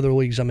in the other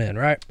leagues I'm in,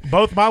 right?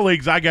 Both my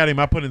leagues, I got him.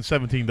 I put in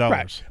 $17.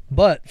 Right.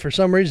 But for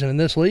some reason in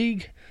this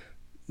league,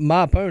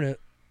 my opponent,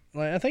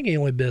 I think he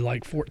only bid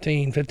like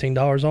 $14,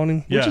 $15 on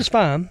him, which is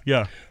fine.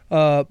 Yeah.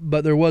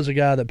 But there was a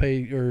guy that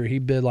paid, or he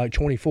bid like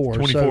 24.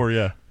 24,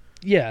 yeah.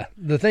 Yeah.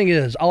 The thing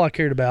is, all I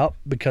cared about,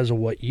 because of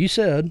what you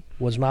said,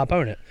 was my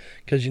opponent.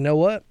 Because you know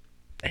what?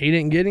 He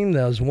didn't get him.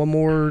 There was one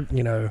more,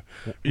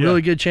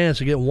 really good chance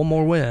to get one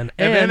more win.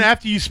 And then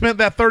after you spent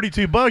that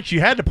 $32,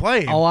 you had to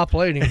play him. Oh, I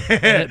played him,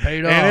 and it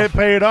paid off. And it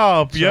paid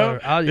off. So,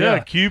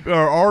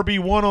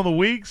 RB1 on the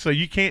week, so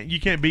you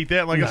can't beat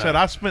that. Like I said,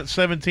 I spent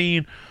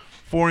 17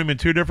 for him in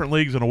 2 different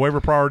leagues and a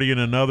waiver priority in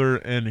another,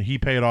 and he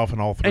paid off in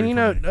all 3.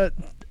 And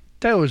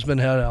Taylor's been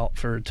held out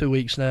for 2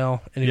 weeks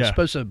now, and he was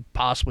supposed to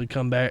possibly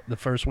come back the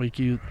first week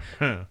this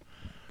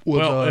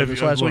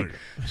last week.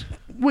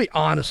 We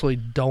honestly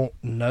don't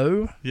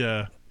know.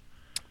 Yeah.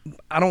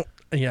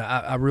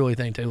 I really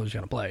think Taylor's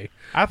going to play.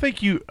 I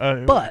think you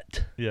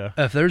but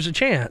if there's a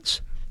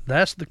chance,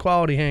 that's the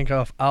quality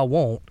handcuff I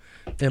want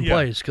in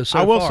place, because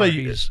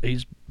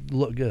he's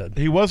looked good.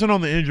 He wasn't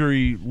on the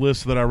injury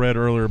list that I read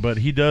earlier, but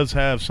he does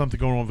have something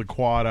going on with the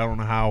quad. I don't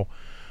know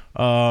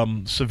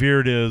how severe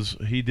it is.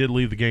 He did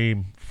leave the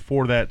game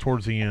for that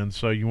towards the end,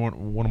 so you want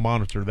to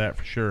monitor that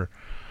for sure.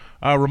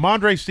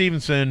 Ramondre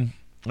Stevenson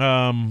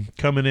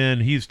coming in,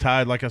 he's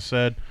tied, like I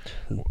said.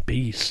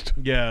 Beast.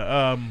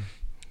 Yeah.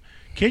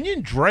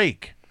 Kenyon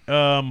Drake.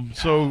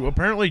 So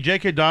apparently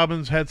J.K.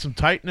 Dobbins had some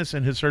tightness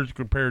in his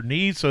surgically repaired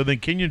knees, so then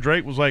Kenyon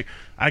Drake was like,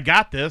 I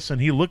got this,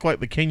 and he looked like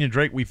the Kenyon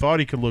Drake we thought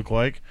he could look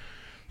like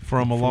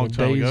from a long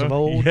time ago. Of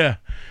old. Yeah.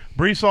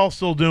 Brees Hall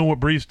still doing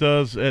what Brees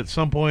does. At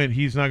some point,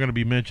 he's not going to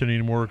be mentioned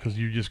anymore because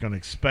you're just going to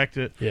expect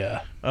it.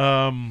 Yeah.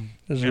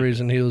 There's a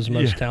reason he was the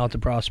most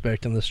talented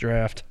prospect in this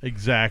draft.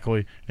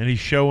 Exactly. And he's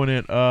showing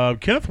it.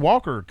 Kenneth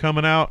Walker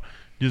coming out,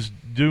 just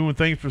doing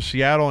things for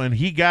Seattle, and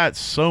he got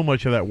so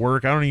much of that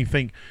work. I don't even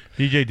think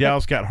DJ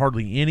Dallas got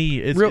hardly any.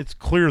 It's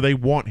clear they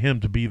want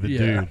him to be the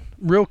dude.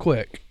 Real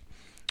quick,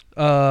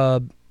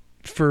 for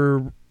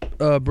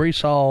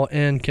Brees Hall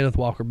and Kenneth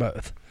Walker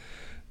both,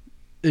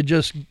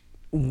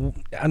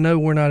 I know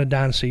we're not a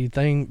dynasty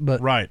thing,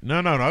 but right,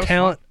 no,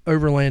 talent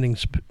over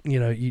landings.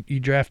 You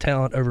draft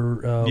talent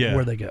over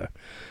where they go.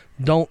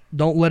 Don't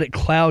let it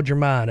cloud your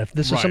mind. If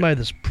this is somebody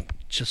that's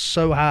just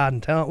so high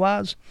in talent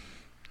wise,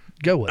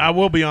 go with it. I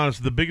will be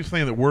honest. The biggest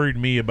thing that worried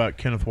me about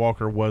Kenneth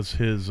Walker was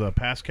his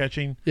pass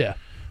catching. Yeah.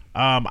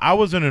 I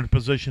wasn't in a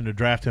position to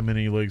draft him in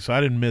any league, so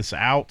I didn't miss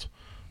out.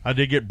 I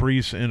did get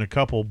Brees in a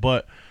couple,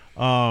 but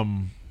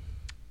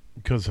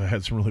because I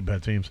had some really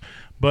bad teams.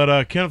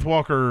 But Kenneth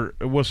Walker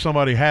was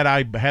somebody, had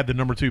I had the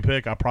number 2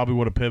 pick, I probably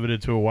would have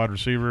pivoted to a wide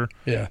receiver.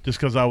 Yeah. Just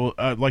because I was,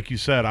 like you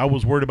said, I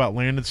was worried about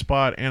landing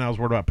spot and I was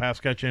worried about pass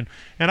catching.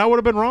 And I would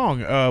have been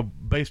wrong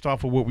based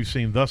off of what we've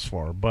seen thus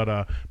far.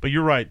 But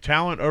you're right.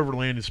 Talent over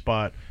landing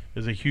spot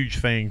is a huge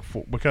thing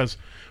because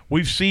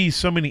we've seen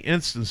so many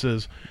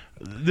instances.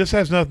 This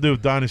has nothing to do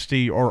with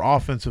dynasty or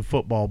offensive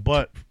football,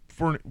 but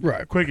for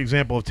a quick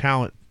example of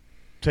talent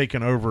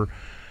taking over,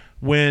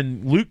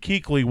 when Luke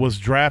Kuechly was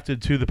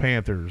drafted to the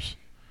Panthers,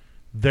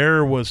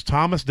 there was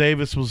Thomas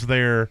Davis was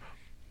there,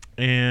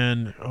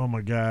 and oh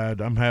my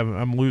God,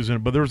 I'm losing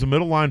it. But there was a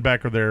middle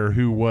linebacker there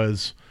who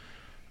was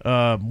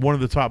one of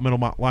the top middle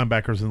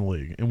linebackers in the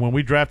league. And when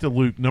we drafted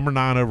Luke, number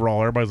 9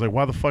 overall, everybody's like,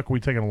 "Why the fuck are we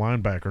taking a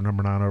linebacker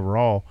number 9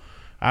 overall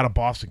out of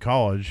Boston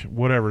College?"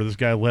 Whatever. This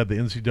guy led the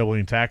NCAA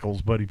in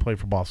tackles, but he played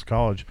for Boston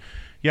College.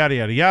 Yada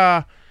yada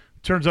yada.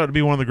 Turns out to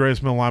be one of the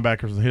greatest middle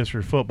linebackers in the history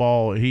of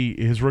football.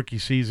 His rookie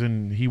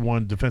season, he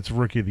won Defensive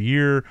Rookie of the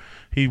Year.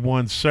 He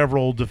won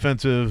several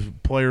Defensive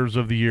Players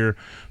of the Year.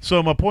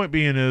 So my point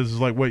being is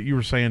like what you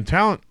were saying,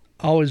 talent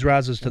always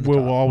rises to the top.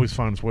 Will always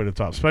find its way to the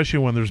top, especially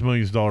when there's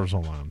millions of dollars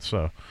on line.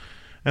 So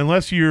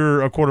unless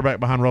you're a quarterback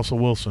behind Russell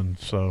Wilson.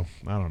 So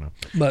I don't know.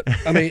 But,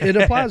 I mean, it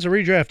applies to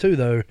redraft too,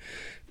 though.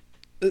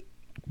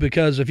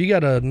 Because if you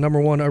got a number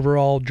 1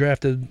 overall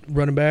drafted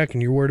running back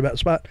and you're worried about the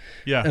spot,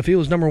 if he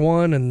was number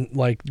 1 and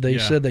like they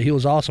said that he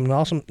was awesome,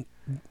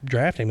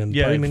 draft him and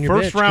put him in your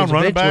bench. First round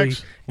running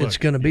backs, it's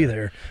going to be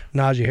there.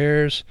 Najee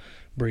Harris,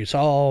 Breece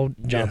Hall,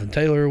 Jonathan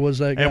Taylor was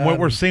that guy. And what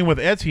we're seeing with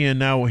Etienne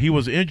now, he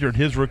was injured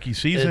his rookie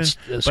season,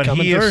 but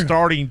he is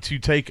starting to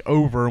take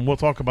over, and we'll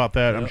talk about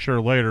that I'm sure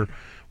later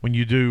when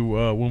we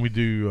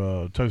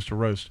do Toast or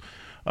Roast.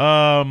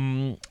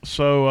 So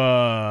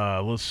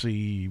let's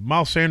see.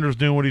 Miles Sanders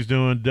doing what he's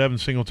doing. Devin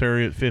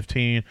Singletary at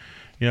 15.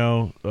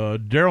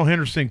 Darrell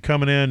Henderson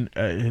coming in.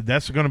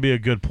 That's going to be a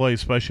good play,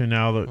 especially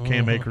now that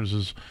Cam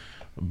Akers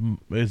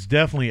is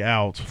definitely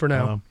out for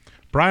now.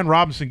 Brian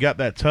Robinson got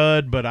that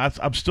tud, but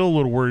I'm still a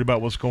little worried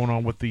about what's going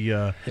on with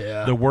the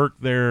work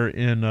there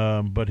in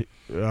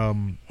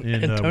Antonio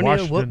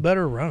Washington. looked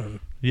better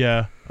running.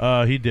 Yeah,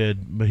 he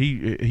did, but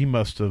he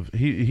must have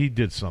he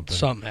did something.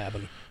 Something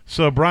happened.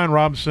 So Brian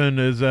Robinson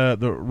is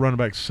the running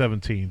back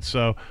 17.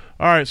 So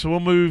all right, so we'll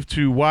move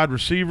to wide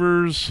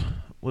receivers.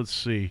 Let's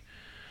see.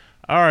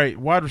 All right,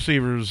 wide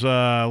receivers.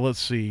 Let's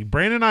see.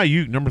 Brandon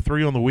Ayuk, number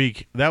 3 on the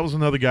week. That was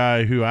another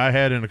guy who I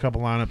had in a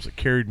couple lineups that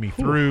carried me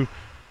through.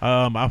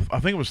 I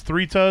think it was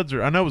 3 tuds,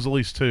 or I know it was at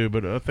least 2,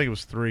 but I think it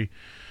was 3.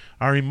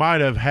 Or he might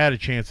have had a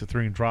chance at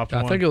 3 and dropped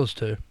one. I think it was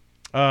 2.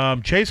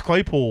 Chase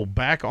Claypool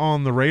back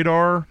on the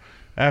radar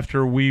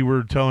after we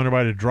were telling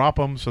everybody to drop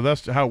them. So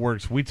that's how it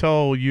works. We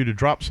tell you to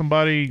drop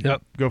somebody,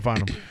 go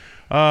find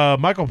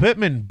them. Michael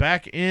Pittman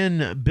back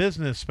in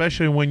business,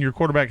 especially when your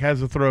quarterback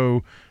has to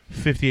throw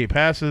 58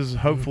 passes.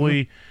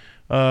 Hopefully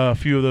a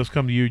few of those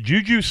come to you.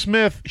 Juju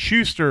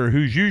Smith-Schuster,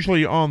 who's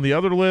usually on the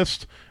other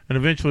list, and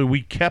eventually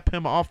we kept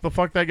him off the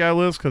fuck that guy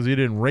list because he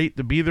didn't rate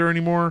to be there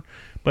anymore.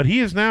 But he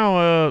is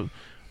now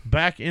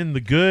back in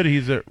the good.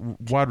 He's at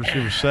wide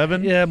receiver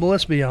 7. Yeah, but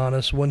let's be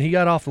honest. When he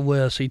got off the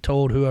list, he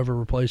told whoever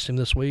replaced him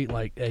this week,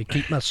 like, "Hey,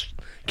 keep my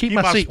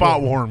seat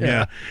spot warm."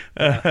 Yeah.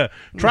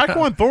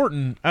 Traquan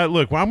Thornton.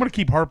 Look, well, I'm going to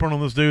keep harping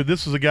on this dude.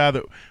 This is a guy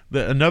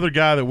another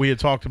guy that we had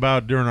talked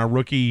about during our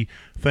rookie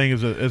thing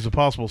as a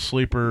possible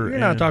sleeper. You're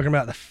not talking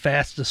about the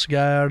fastest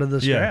guy out of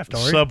this draft,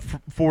 are you? Sub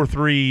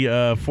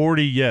 4.3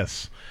 40.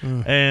 Yes,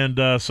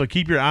 and so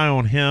keep your eye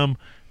on him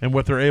and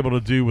what they're able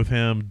to do with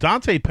him.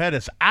 Dante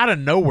Pettis out of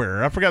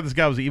nowhere. I forgot this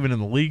guy was even in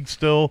the league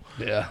still.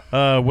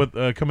 Yeah. With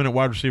coming at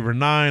wide receiver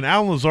 9.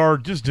 Alan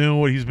Lazard just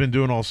doing what he's been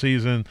doing all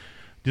season,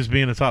 just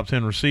being a top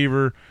 10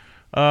 receiver.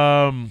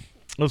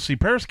 Let's see.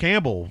 Paris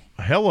Campbell.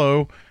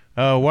 Hello.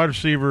 Wide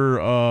receiver.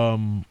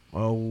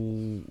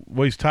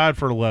 He's tied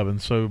for 11,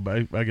 so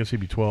I guess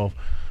he'd be 12.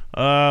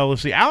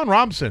 Let's see. Allen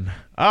Robinson.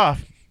 Out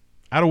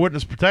of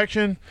witness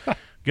protection.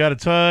 Got a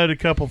tud, a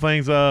couple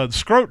things.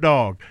 Scroat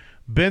Dog.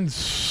 Ben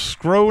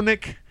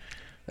Skronik,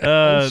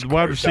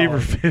 wide receiver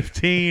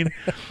 15.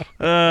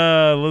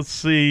 Let's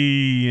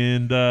see,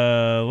 and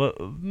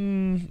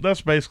that's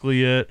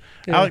basically it.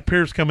 Yeah. Alec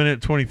Pierce coming in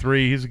at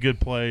 23. He's a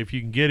good play. If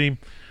you can get him,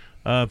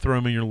 throw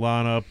him in your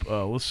lineup.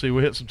 Let's see.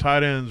 We hit some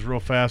tight ends real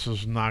fast.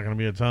 There's not going to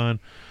be a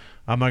ton.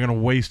 I'm not going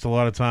to waste a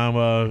lot of time.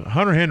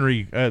 Hunter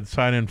Henry at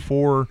tight end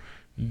 4.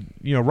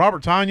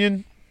 Robert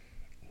Tonyan.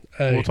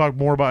 Hey. We'll talk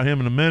more about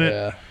him in a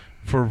minute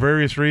for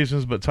various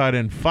reasons, but tight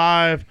end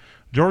 5.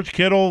 George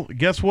Kittle,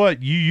 guess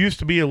what? You used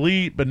to be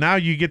elite, but now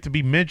you get to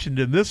be mentioned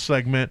in this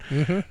segment.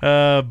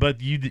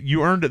 But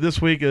you earned it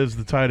this week as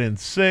the tight end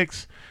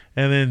 6.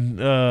 And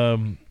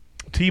then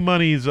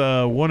T-Money's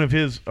one of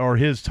his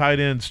tight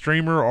end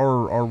streamer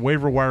or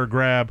waiver wire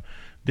grab,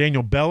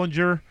 Daniel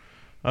Bellinger,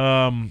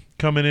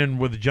 coming in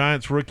with the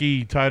Giants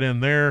rookie tight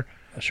end there.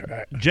 That's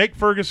right. Jake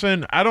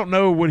Ferguson, I don't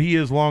know what he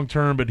is long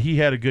term, but he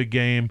had a good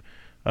game.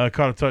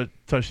 Caught a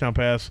touchdown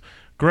pass.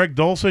 Greg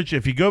Dulcich,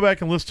 if you go back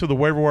and listen to the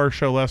waiver wire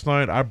show last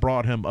night, I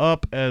brought him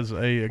up as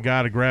a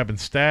guy to grab and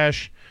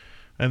stash.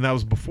 and that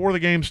was before the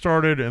game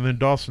started. And then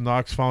Dawson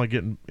Knox finally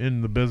getting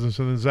in the business,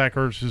 and then Zach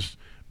Ertz just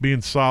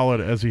being solid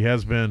as he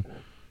has been.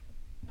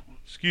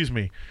 Excuse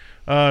me,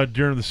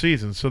 during the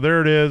season. So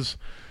there it is.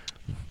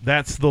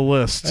 That's the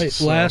list. Hey,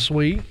 So, last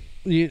week,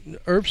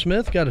 Irv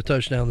Smith got a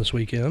touchdown this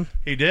weekend,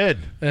 he did,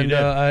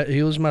 and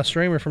he was my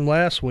streamer from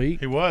last week.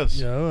 he was.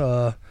 You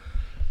know,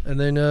 and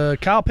then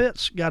Kyle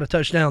Pitts got a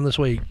touchdown this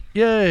week.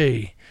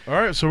 Yay! All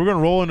right, so we're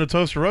gonna roll into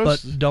Toast or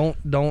Roast. But don't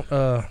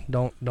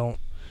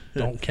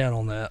count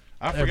on that.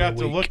 I forgot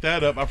to week. look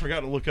that up. I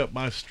forgot to look up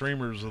my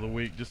streamers of the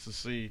week just to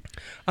see.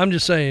 I'm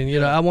just saying, you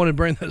know, I want to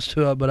bring those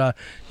two up, but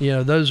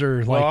those are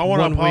like Well, I want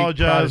to 1 week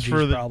apologize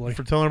prodigies,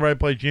 for telling everybody to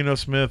play Geno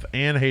Smith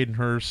and Hayden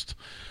Hurst.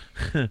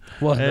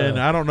 Well, And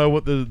I don't know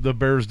what the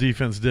Bears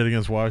defense did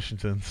against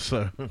Washington,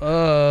 so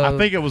I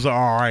think it was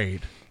all right.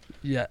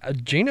 Yeah,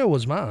 Geno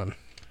was mine.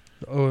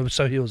 Oh,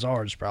 so he was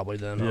ours probably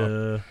then.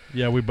 Huh?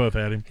 Yeah, we both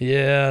had him.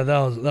 Yeah, that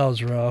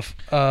was rough.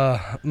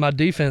 My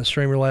defense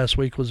streamer last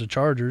week was the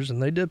Chargers,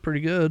 and they did pretty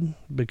good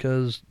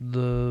because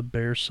the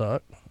Bears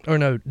suck. Or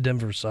no,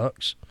 Denver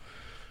sucks.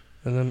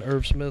 And then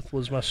Irv Smith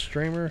was my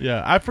streamer.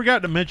 Yeah, I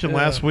forgot to mention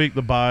last week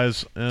the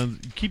buys,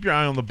 and keep your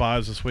eye on the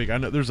buys this week. I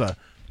know there's a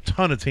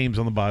ton of teams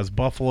on the buys,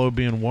 Buffalo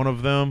being one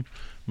of them.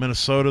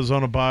 Minnesota's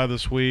on a buy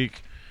this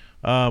week.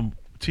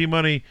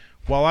 T-Money,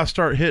 while I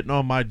start hitting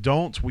on my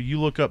don'ts, will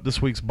you look up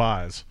this week's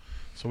buys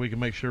so we can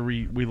make sure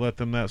we let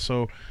them that?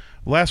 So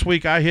last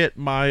week I hit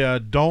my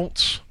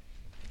don'ts,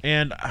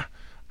 and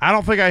I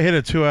don't think I hit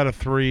a 2 out of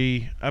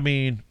 3. I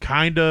mean,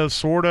 kind of,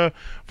 sort of.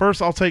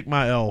 First, I'll take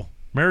my L.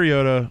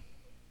 Mariota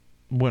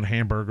went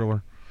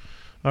hamburglar.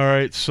 All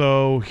right,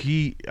 so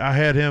I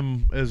had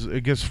him as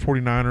against the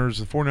 49ers.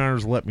 The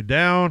 49ers let me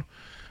down,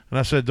 and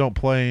I said don't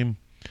play him,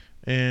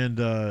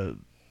 and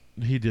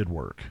he did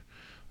work.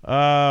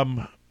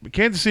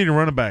 Kansas City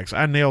running backs,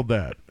 I nailed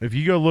that. If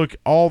you go look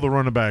all the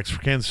running backs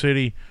for Kansas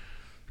City,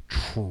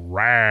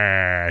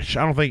 trash.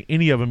 I don't think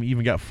any of them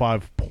even got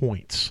 5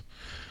 points.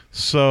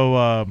 So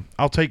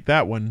I'll take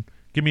that one.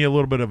 Give me a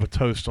little bit of a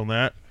toast on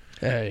that.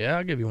 Hey, yeah,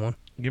 I'll give you one.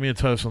 Give me a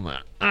toast on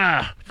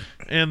that.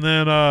 And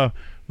then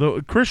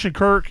the Christian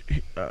Kirk,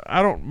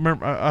 I don't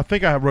remember. I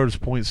think I wrote his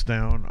points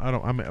down.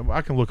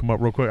 I can look them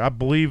up real quick. I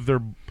believe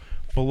they're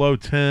below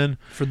 10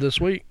 for this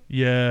week.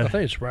 Yeah, I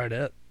think it's right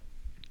at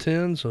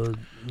 10, so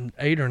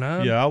 8 or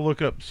 9. Yeah, I'll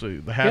look up.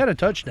 See, he had a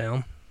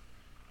touchdown,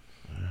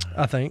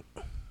 I think,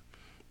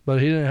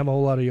 but he didn't have a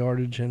whole lot of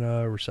yardage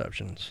and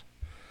receptions.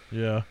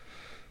 Yeah.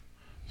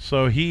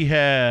 So he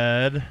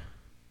had.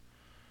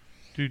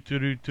 So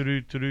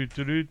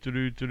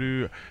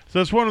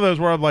it's one of those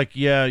where I'm like,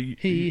 yeah.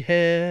 He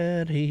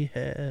had.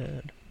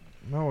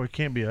 No, it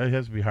can't be. It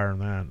has to be higher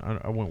than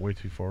that. I went way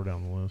too far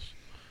down the list.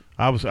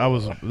 That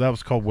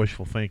was called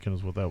wishful thinking,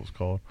 is what that was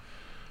called.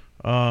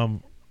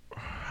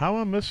 How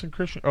am I missing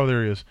Christian? Oh,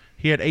 there he is.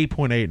 He had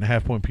 8.8 and a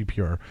half point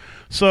PPR.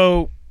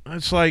 So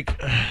it's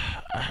like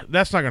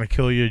that's not going to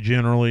kill you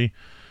generally.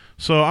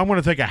 So I'm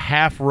going to take a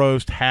half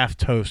roast, half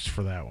toast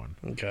for that one.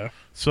 Okay.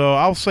 So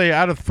I'll say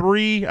out of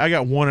 3, I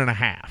got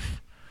 1.5.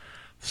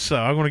 So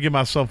I'm going to give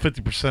myself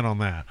 50% on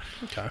that.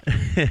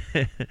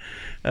 Okay.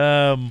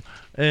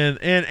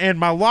 And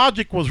my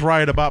logic was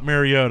right about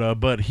Mariota,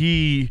 but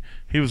he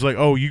was like,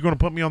 "Oh, you're going to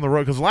put me on the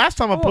roast?" Because last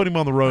time I put him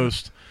on the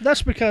roast,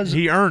 that's because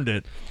he earned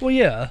it. Well,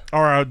 yeah.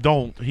 Or I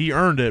don't. He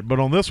earned it, but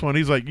on this one,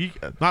 he's like,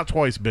 "Not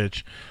twice,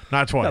 bitch.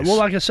 Not twice." Yeah, well,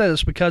 like I said,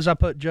 it's because I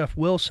put Jeff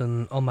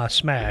Wilson on my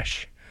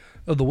smash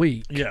of the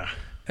week. Yeah.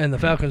 And the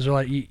Falcons are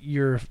like,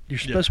 you're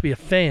supposed to be a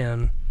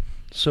fan,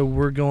 so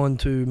we're going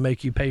to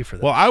make you pay for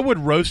that. Well, I would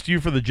roast you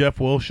for the Jeff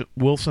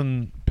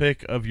Wilson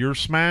pick of your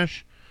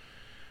smash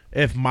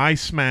if my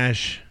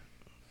smash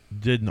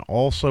didn't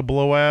also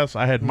blow ass.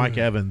 I had Mike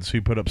Evans,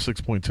 who put up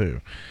 6.2.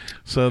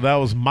 So that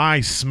was my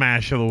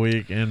smash of the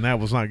week, and that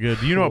was not good.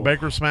 Do you know what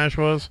Baker's smash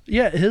was?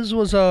 Yeah, his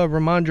was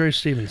Ramondre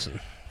Stevenson.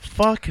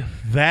 Fuck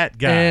that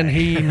guy. And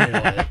he nailed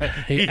it.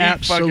 He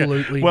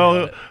absolutely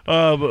nailed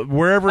it.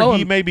 Wherever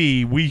he may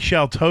be, we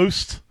shall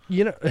toast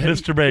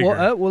Mr.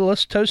 Baker. Well,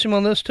 let's toast him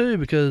on this, too,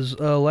 because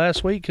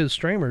last week his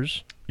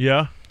streamers,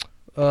 yeah,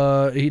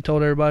 he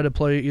told everybody to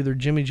play either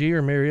Jimmy G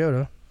or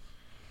Mariota.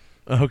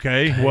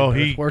 Okay, well,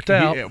 he worked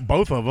out.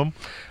 Both of them.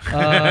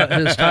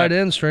 His tight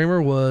end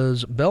streamer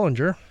was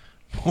Bellinger.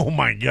 Oh,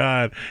 my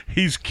God.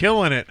 He's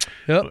killing it.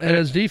 Yep, and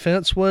his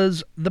defense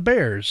was the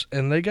Bears,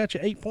 and they got you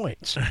 8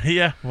 points.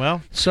 Yeah,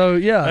 well. So,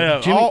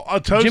 yeah,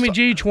 Jimmy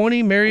G,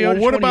 20,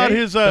 Mariota, what about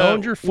his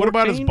Bellinger, 14, what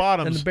about his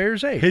bottoms? And the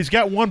Bears, 8. He's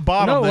got one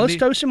bottom. No, let's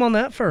toast him on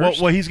that first.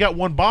 Well, he's got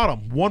one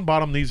bottom. One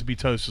bottom needs to be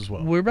toast as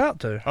well. We're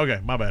about to. Okay,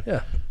 my bad.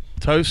 Yeah.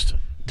 Toast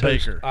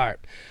Baker. All right.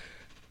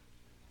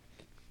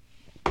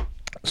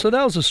 So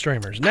that was the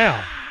streamers.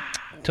 Now,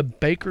 to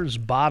Baker's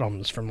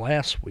bottoms from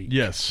last week.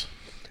 Yes.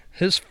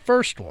 His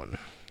first one,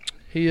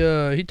 he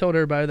told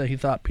everybody that he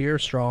thought Pierre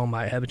Strong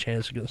might have a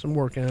chance to get some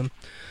work in.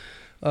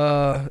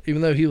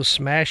 Even though he was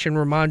smashing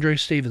Ramondre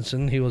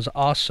Stevenson, he was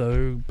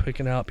also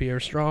picking out Pierre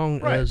Strong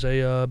Right. as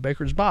a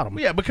Baker's bottom.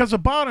 Yeah, because a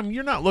bottom,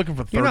 you're not looking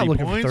for 30 You're not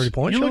looking points. for 30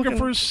 points. You're You're looking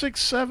looking for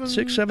 6, 7,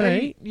 6, 7,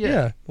 8.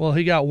 Yeah. Well,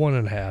 he got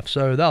 1.5,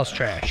 so that was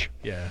trash.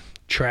 Yeah.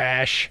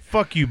 Trash.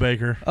 Fuck you,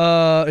 Baker.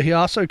 He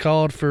also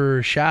called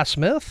for Shi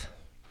Smith,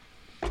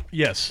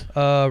 Yes.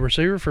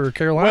 receiver for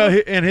Carolina.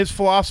 Well, and his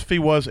philosophy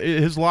was,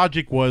 his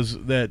logic was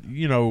that,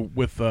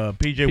 with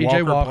P.J.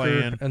 Walker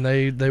playing. and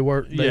they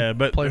were. They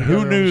But played who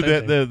together on knew the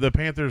same that team. the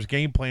Panthers'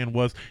 game plan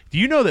was? Do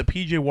you know that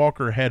P.J.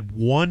 Walker had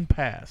one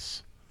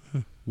pass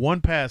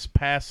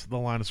past the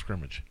line of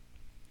scrimmage?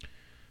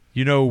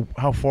 You know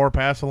how far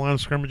past the line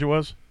of scrimmage it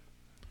was?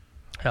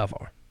 How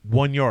far?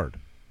 1 yard.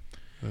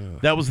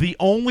 That was the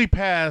only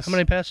pass How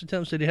many pass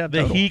attempts did he have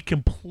that total? he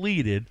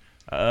completed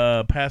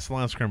past the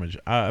line of scrimmage.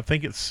 I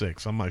think it's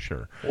 6. I'm not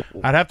sure.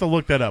 I'd have to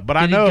look that up. But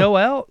I Did know he go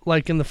out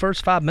like in the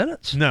first 5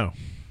 minutes? No,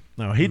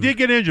 he did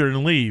get injured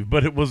and leave,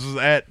 but it was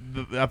I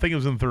think it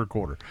was in the third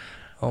quarter.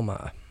 Oh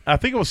my! I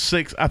think it was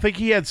 6. I think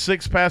he had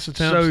 6 pass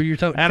attempts. So you're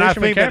talking and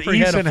Christian I think that McCaffrey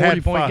had a Eason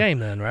 40-point 5. game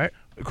then, right?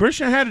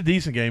 Christian had a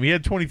decent game. He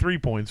had 23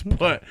 points,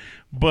 but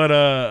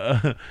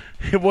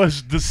it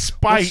was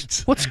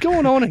despite What's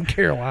going on in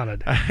Carolina?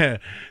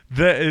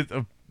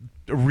 a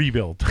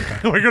rebuild.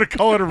 We're gonna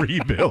call it a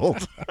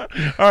rebuild.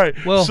 All right.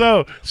 Well,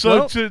 so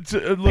well, to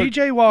look,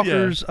 PJ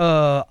Walker's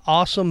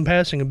awesome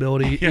passing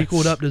ability Yes.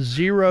 equaled up to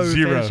zero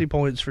Zero. fantasy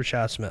points for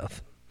Shi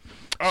Smith.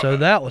 So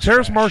that was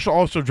Terrace trash. Marshall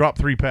also dropped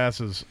 3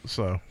 passes.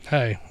 So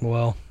Hey,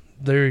 well,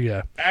 there you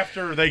go.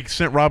 after they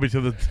sent Robbie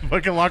to the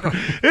fucking locker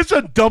room, it's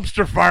a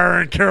dumpster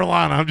fire in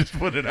Carolina. I'm just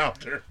putting it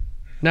out there.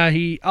 Now,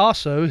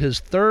 his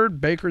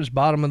third Baker's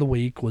bottom of the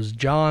week was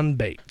John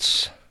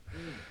Bates.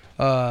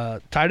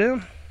 Tight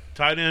end?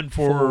 Tight end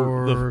for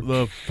For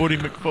the Footy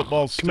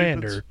McFootball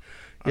Commander.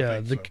 Yeah,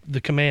 think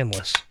the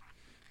commandless.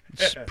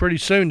 It's pretty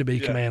soon to be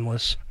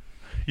commandless.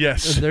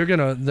 Yes. They're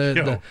gonna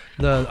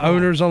the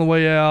owners on the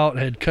way out,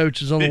 head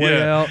coaches on the way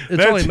Yeah, out. It's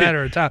that's only a it.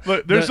 matter of time.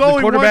 Look, there's the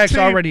only one quarterback's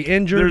team- already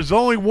injured. There's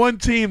only one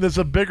team that's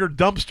a bigger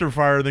dumpster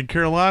fire than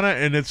Carolina,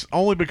 and it's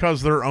only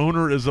because their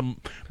owner is a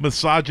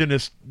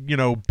misogynist,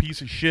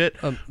 piece of shit.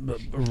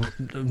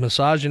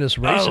 Misogynist,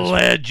 racist.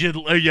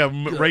 Allegedly,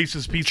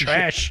 racist piece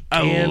Trash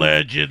of shit. can.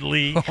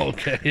 Allegedly.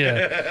 Okay,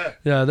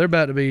 yeah, they're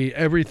about to be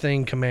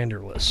everything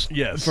commanderless.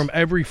 Yes. from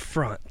every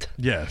front.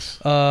 Yes.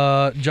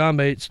 John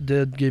Bates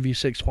did give you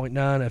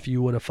 6.9 if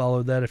you would have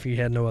followed that if you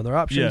had no other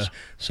options. Yeah.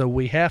 So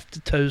we have to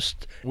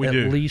toast We at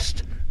do.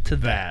 least to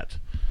that.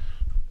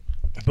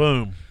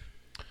 Boom.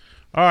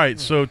 All right,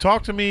 so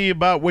talk to me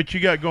about what you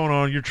got going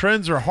on. Your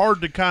trends are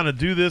hard to kind of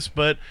do this,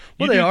 but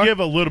you Well, they do are. give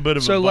a little bit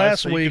of So advice.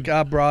 last you week can-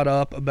 I brought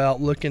up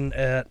about looking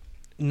at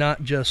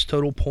not just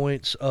total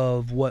points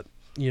of what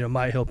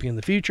might help you in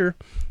the future.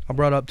 I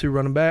brought up 2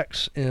 running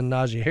backs in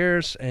Najee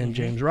Harris and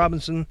James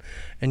Robinson,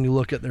 and you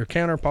look at their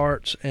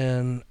counterparts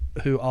and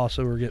who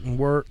also are getting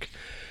work.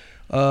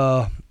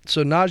 So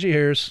Najee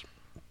Harris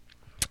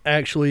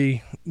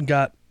actually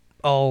got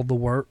all the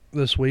work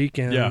this week,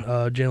 and Yeah.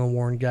 Jalen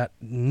Warren got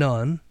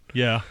none.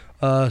 yeah.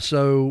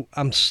 So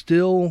I'm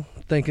still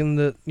thinking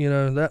that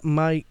that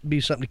might be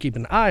something to keep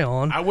an eye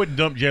on. I wouldn't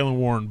dump Jalen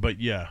Warren, but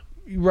yeah.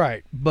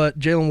 Right, but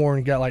Jalen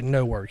Warren got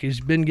no work. He's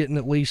been getting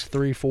at least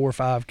 3, 4,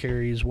 5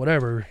 carries,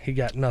 whatever. He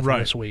got nothing Right.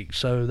 this week,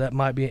 so that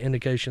might be an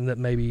indication that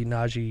maybe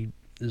Najee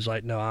is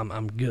no,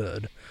 I'm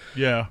good.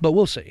 Yeah. But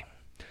we'll see.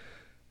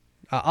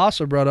 I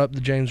also brought up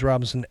the James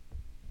Robinson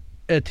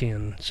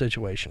Etienne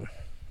situation,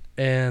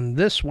 and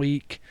this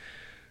week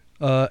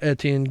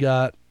Etienne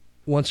got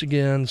once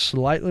again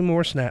slightly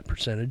more snap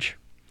percentage,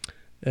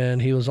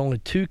 and he was only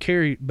 2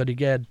 carry, but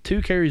he had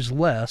 2 carries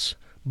less,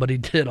 but he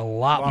did a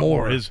lot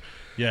more.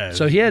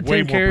 So he had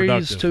 10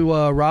 carries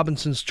to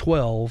Robinson's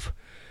 12,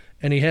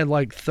 and he had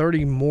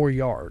 30 more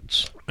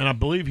yards. and I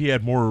believe he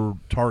had more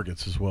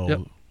targets as well. Yep.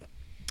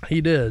 He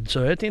did.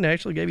 So Etienne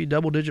actually gave you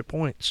double-digit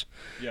points,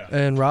 Yeah.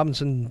 and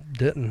Robinson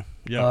didn't.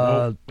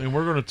 Yeah. And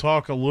we're going to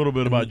talk a little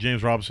bit about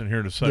James Robinson here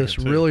in a second. This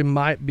too. really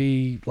might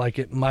be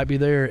it might be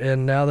there.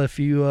 And now that if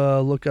you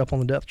look up on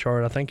the depth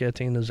chart, I think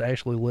Etienne is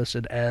actually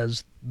listed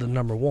as the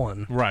number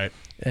 1, Right.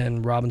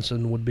 and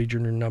Robinson would be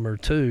junior number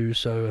 2.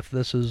 So if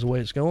this is the way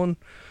it's going,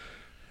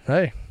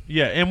 hey,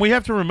 Yeah, and we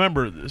have to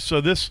remember,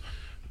 so this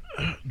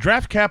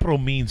draft capital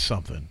means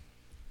something.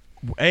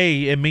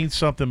 It means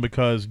something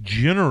because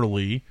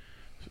generally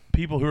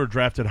people who are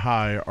drafted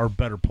high are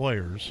better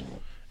players.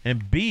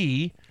 And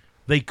B,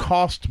 they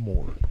cost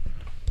more.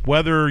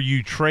 Whether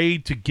you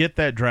trade to get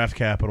that draft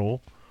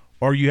capital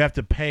or you have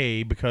to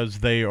pay because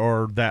they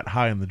are that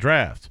high in the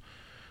draft.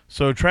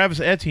 So Travis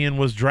Etienne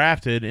was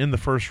drafted in the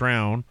first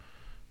round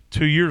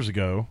 2 years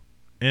ago,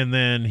 and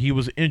then he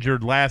was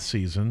injured last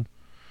season.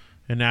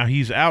 And now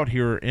he's out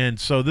here, and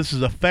so this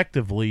is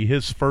effectively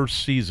his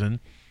first season.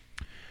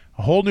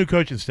 A whole new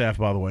coaching staff,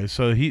 by the way.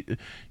 So you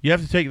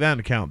have to take that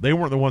into account. They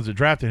weren't the ones that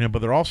drafted him, but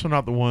they're also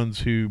not the ones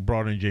who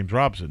brought in James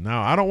Robinson.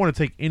 Now, I don't want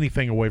to take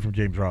anything away from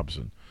James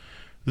Robinson.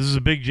 This is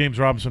a big James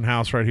Robinson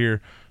house right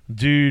here.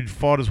 Dude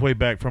fought his way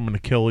back from an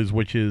Achilles,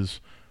 which is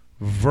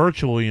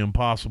virtually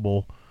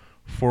impossible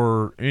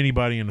for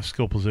anybody in a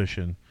skill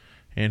position.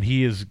 And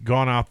he has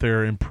gone out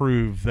there and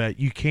proved that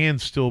you can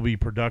still be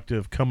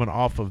productive coming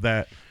off of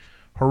that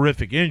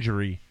horrific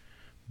injury.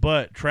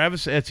 But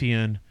Travis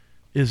Etienne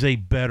is a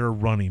better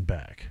running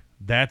back.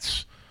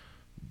 That's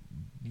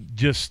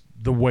just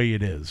the way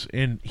it is.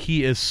 And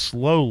he is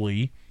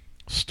slowly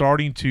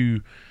starting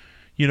to,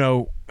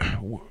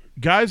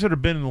 guys that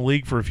have been in the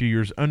league for a few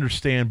years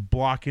understand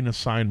blocking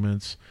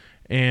assignments,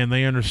 and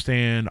they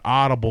understand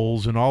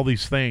audibles and all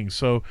these things.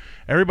 So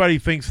everybody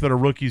thinks that a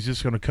rookie's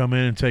just going to come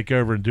in and take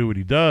over and do what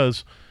he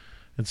does.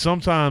 And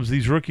sometimes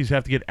these rookies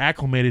have to get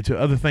acclimated to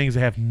other things that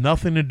have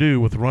nothing to do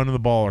with running the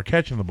ball or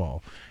catching the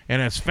ball.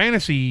 And as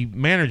fantasy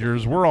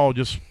managers,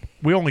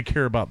 we only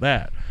care about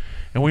that.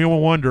 And we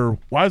all wonder,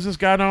 why is this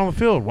guy not on the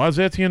field? Why is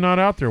Etienne not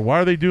out there? Why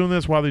are they doing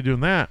this? Why are they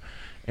doing that?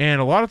 And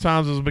a lot of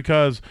times it's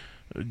because,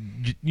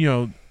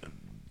 running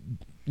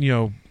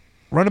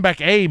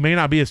back A may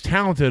not be as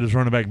talented as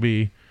running back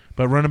B,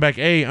 but running back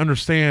A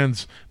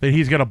understands that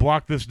he's got to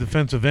block this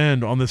defensive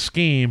end on this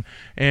scheme,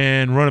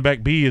 and running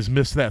back B has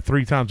missed that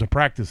 3 times in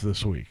practice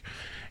this week.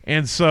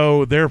 And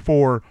so,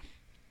 therefore,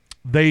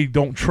 they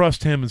don't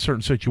trust him in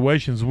certain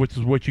situations, which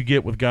is what you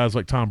get with guys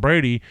like Tom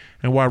Brady,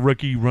 and why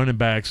rookie running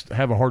backs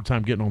have a hard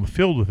time getting on the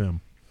field with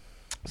him.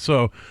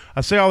 So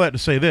I say all that to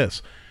say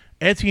this.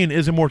 Etienne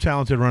is a more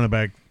talented running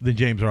back than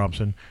James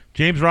Robinson.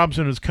 James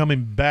Robinson is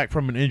coming back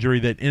from an injury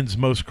that ends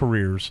most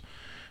careers,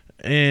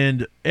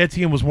 and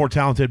Etienne was more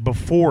talented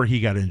before he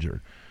got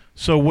injured.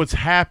 So what's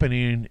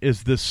happening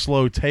is this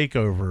slow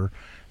takeover,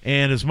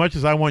 and as much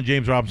as I want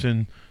James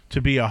Robinson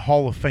to be a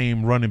Hall of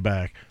Fame running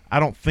back, I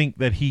don't think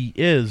that he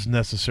is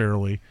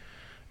necessarily.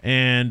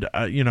 And,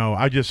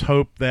 I just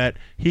hope that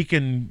he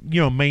can,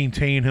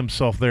 maintain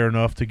himself there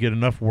enough to get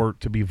enough work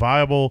to be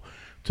viable,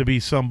 to be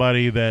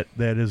somebody that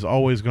is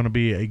always going to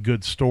be a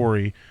good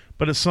story.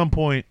 But at some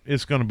point,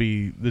 it's going to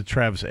be the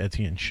Travis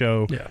Etienne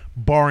show,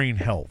 barring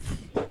health.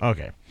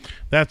 Okay.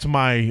 That's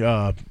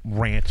my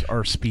rant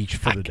or speech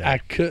for the day.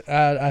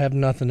 I have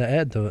nothing to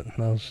add to it.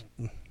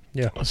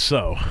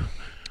 So,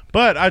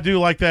 but I do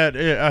like that,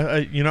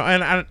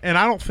 and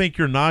I don't think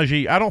you're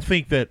Najee. I don't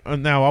think that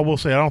now. I will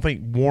say I don't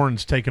think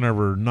Warren's taken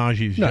over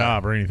Najee's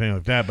job or anything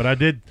like that. But I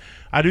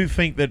do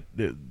think that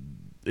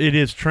it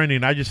is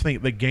trending. I just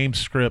think the game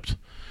script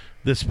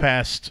this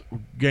past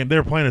game, they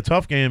were playing a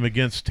tough game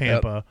against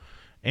Tampa,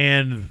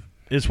 and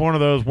it's one of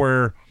those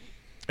where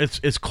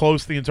it's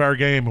close the entire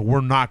game, and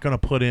we're not going to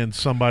put in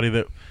somebody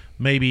that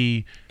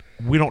maybe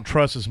we don't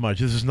trust as much.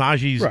 This is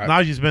Najee's. Right.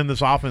 Najee's been in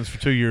this offense for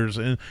 2 years,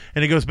 and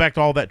it goes back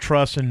to all that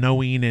trust and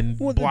knowing and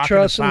blocking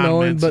trust and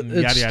knowing, assignments but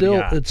and it's yada, still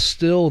yada, yada. it's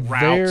still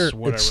Routes, there.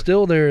 whatever. It's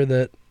still there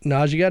that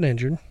Najee got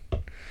injured.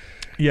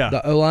 Yeah,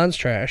 the O-line's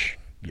trash.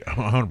 Yeah,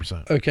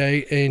 100%.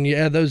 Okay, and you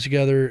add those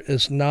together,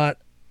 it's not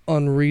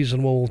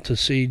unreasonable to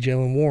see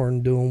Jaylen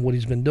Warren doing what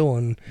he's been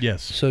doing.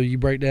 Yes. So you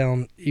break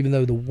down, even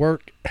though the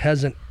work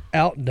hasn't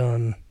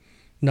outdone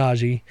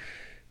Najee,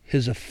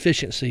 his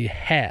efficiency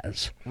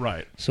has.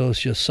 Right. So it's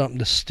just something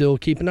to still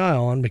keep an eye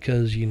on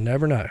because you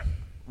never know.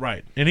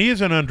 Right. And he is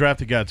an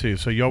undrafted guy, too,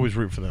 so you always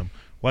root for them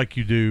like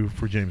you do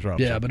for James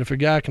Robinson. Yeah, but if a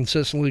guy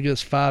consistently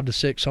gets 5 to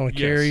 6 on a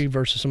carry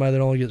versus somebody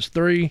that only gets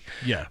 3,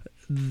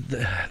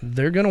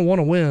 they're going to want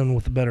to win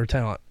with the better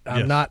talent.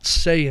 I'm not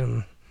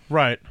saying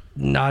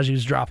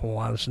Najee's dropping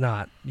one. It's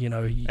not.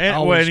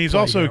 And he's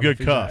also a good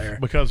cuff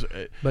because.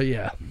 But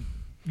yeah.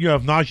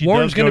 If Najee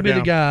Warren's does go down, going to be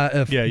the guy.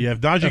 If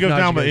Najee goes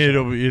down,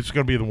 it's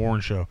going to be the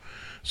Warren show.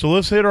 So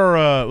let's hit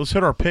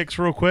our picks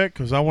real quick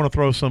because I want to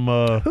throw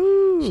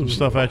some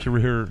stuff at you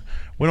here.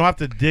 We don't have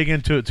to dig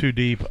into it too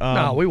deep.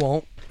 No, we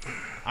won't.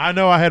 I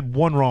know I had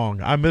one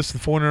wrong. I missed the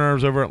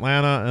 49ers over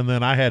Atlanta, and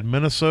then I had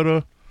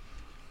Minnesota.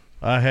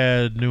 I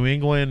had New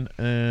England,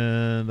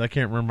 and I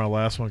can't remember my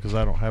last one because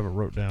I don't have it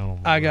wrote down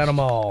on my list. Got them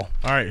all.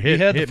 All right, you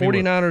had the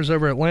 49ers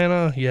over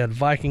Atlanta. You had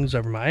Vikings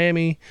over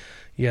Miami.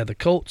 You had the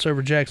Colts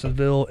over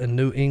Jacksonville and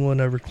New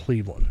England over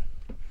Cleveland.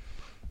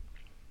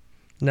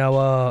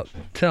 Now,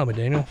 tell me,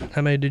 Daniel,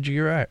 how many did you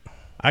get right?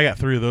 I got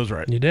 3 of those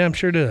right. You damn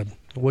sure did.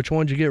 Which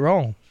one did you get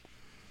wrong?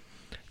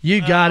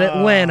 You got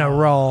Atlanta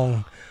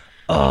wrong.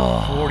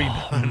 Oh,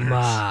 49ers.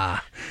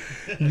 My.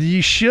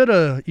 You should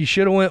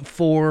have went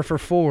 4 for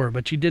 4,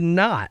 but you did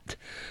not.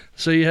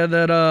 So you had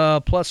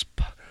that plus.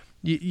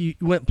 You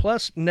went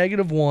plus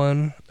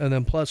 -1 and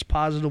then plus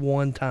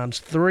 +1 times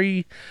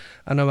 3.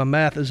 I know my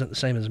math isn't the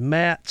same as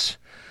Matt's,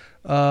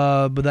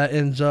 but that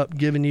ends up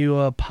giving you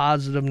a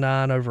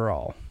 +9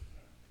 overall.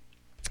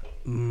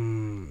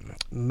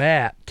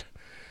 Matt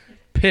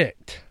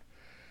picked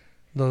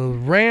the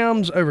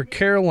Rams over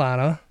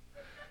Carolina.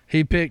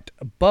 He picked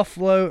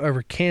Buffalo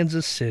over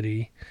Kansas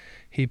City.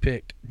 He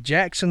picked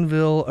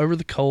Jacksonville over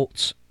the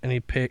Colts, and he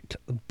picked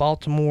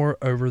Baltimore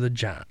over the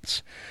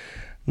Giants.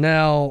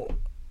 Now,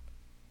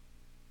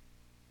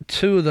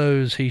 2 of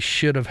those he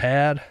should have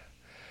had.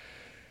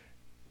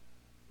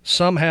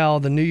 Somehow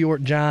the New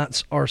York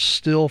Giants are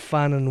still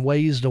finding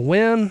ways to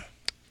win,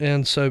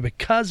 and so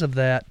because of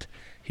that,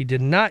 he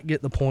did not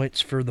get the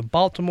points for the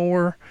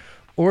Baltimore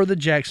or the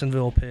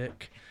Jacksonville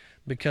pick,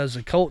 because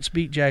the Colts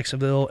beat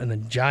Jacksonville and the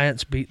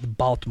Giants beat the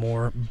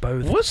Baltimore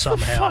both What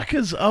somehow. the fuck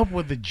is up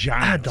with the I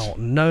Giants? don't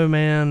know,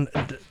 man.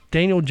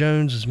 Daniel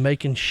Jones is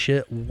making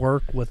shit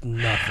work with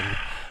nothing.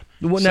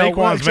 Well,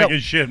 Saquon's except-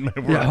 making shit. Man,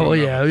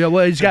 yeah.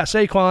 Well, he's got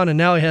Saquon and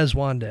now he has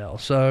Wan'Dale.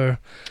 So,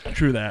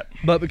 True that.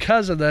 but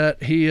because of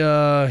that, he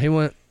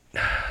went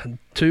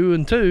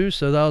 2-2.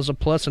 So that was a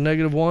plus a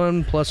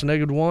 -1, plus a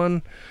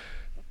 -1.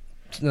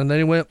 And then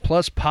he went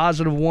plus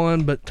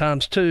 +1, but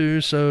times 2.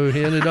 So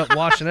he ended up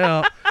washing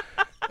out.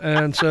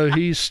 And so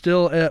he's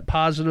still at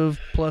positive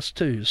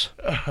 +2s.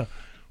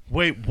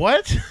 Wait,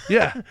 what?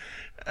 Yeah.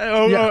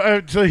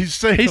 So he's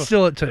saying He's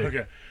still at 2.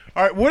 Okay.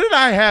 All right. What did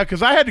I have?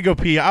 Because I had to go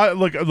pee.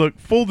 Look.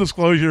 Full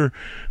disclosure.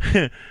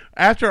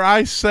 After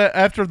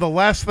the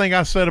last thing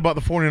I said about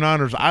the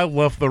 49ers, I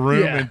left the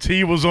room Yeah. and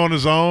T was on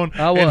his own,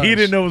 I and he was.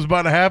 didn't know what was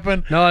about to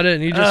happen. No, I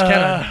didn't. He just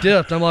kind of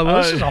dipped. I'm like,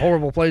 well, this is a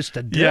horrible place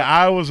to dip. Yeah,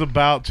 I was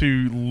about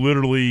to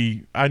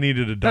literally. I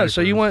needed a diaper. No,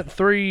 so you went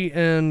 3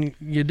 and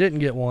you didn't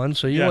get 1.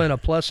 So you Yeah. went a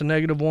plus a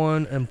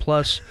 -1 and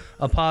plus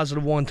a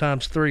 +1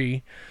 times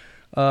 3.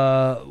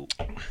 So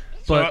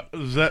But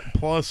is that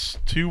plus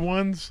 2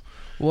 ones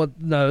well,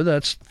 no,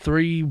 that's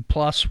 3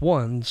 plus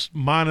 1s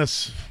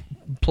minus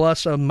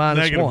plus a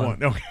 -1.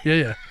 -1? Okay.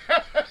 Yeah.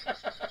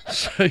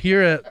 So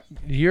you're at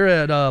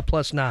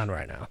 +9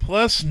 right now.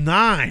 Plus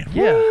 9.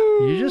 Yeah,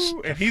 Woo! you just-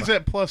 and he's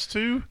at plus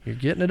 2. You're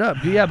getting it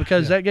up. Yeah,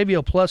 because that gave you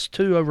a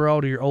 +2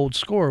 overall to your old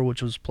score,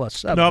 which was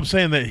 +7. No, I'm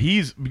saying that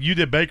you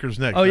did Baker's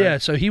next. Oh right? yeah,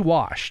 so he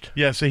washed.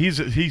 Yeah, so he's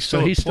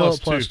still So he's at still plus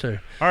at plus 2. 2.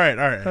 All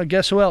right.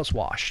 Guess who else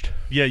washed?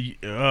 Yeah,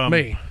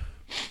 Me.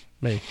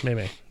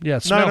 Yeah,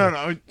 smell.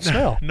 No.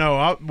 Smell.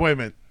 No, wait a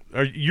minute.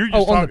 You're just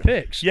Oh, on the talking-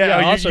 picks. Yeah,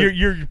 I also-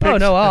 your picks. Oh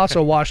no, I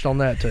also washed on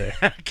that too.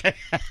 Okay.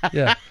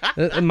 Yeah,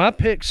 and my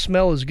picks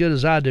smell as good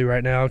as I do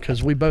right now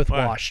because we both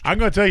Well, washed. I'm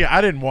going to tell you,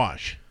 I didn't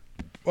wash.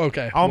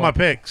 Okay, All my well,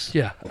 picks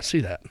Yeah, I see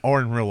that.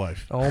 are in real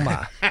life. Oh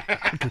my,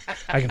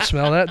 I can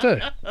smell that too.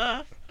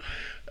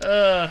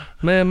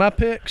 Man, my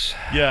picks.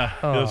 Yeah,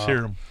 let's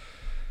hear them.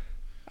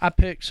 I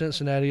picked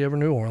Cincinnati over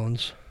New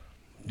Orleans.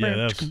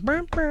 Yeah,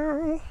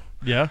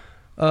 yeah.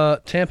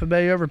 Tampa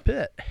Bay over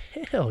Pitt.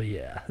 Hell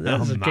yeah, that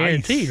was nice.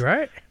 guaranteed,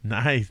 right?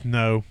 Nice.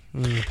 No.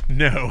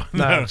 Mm.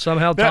 No.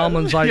 Somehow That-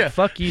 Tomlin's like, yeah,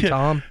 "Fuck you, yeah.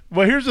 Tom."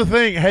 Well, here's the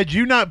thing. Had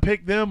you not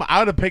picked them, I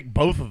would have picked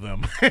both of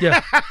them.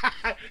 Yeah,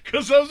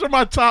 Because those are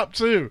my top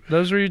 2.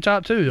 those were your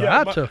top 2.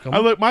 I took them.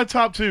 Look, my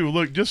top 2.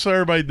 Look, just so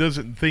everybody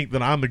doesn't think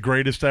that I'm the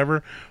greatest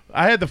ever.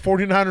 I had the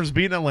 49ers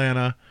beating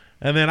Atlanta,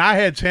 and then I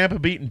had Tampa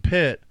beating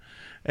Pitt.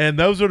 And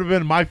those would have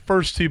been my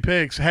first 2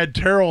 picks had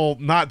Terrell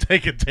not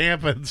taken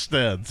Tampa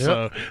instead.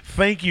 So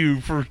thank you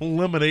for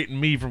eliminating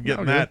me from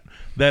getting that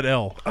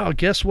L. Oh,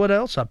 guess what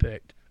else I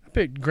picked? I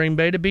picked Green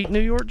Bay to beat New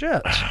York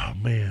Jets. Oh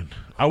man,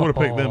 I would have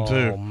picked them Oh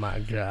too. my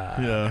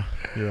god.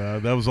 Yeah.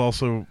 That was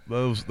also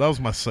that was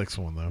my 6th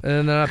one though.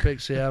 And then I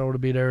picked Seattle to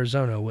beat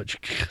Arizona, which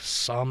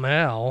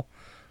somehow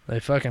they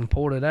fucking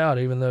pulled it out,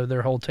 even though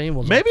their whole team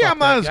was. Maybe like, I'm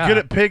not "Fuck as that good guy."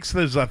 at picks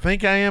as I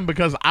think I am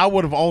because I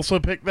would have also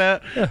picked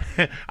that.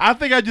 I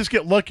think I just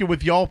get lucky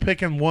with y'all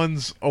picking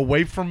ones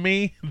away from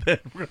me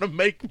that are gonna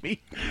make me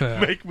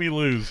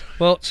lose.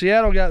 Well,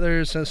 Seattle got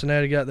theirs,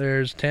 Cincinnati got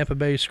theirs, Tampa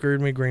Bay screwed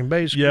me, Green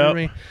Bay screwed Yep.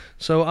 me.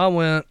 So I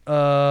went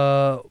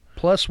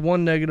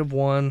 +1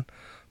 -1,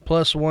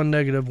 +1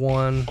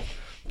 -1,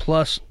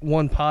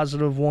 +1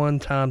 +1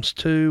 times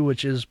 2,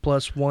 which is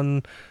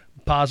 +1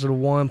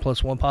 +1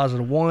 +1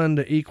 +1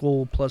 to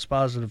equal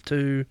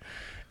 +2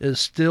 is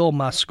still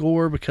my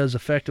score because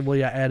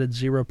effectively I added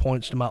 0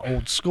 points to my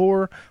old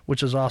score,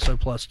 which is also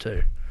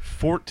 +2.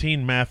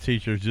 14 math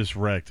teachers just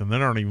wrecked, and they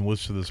aren't even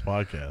listening to this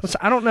podcast. Listen,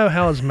 I don't know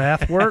how his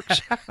math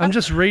works. I'm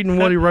just reading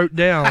what he wrote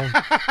down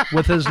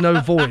with his no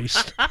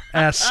voice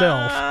ass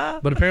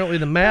self. But apparently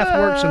the math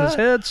works in his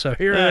head, so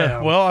here I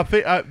am. Well, I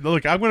think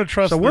look, I'm going to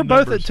trust. so the we're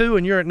both numbers. at 2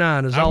 and you're at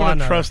 9 is I'm all I going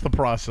know. to trust the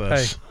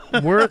process. Hey,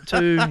 we're at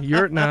 2,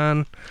 you're at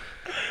 9.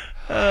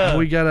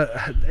 We gotta.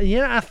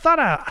 I thought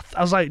I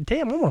was like,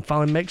 damn, I'm gonna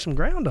finally make some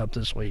ground up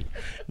this week.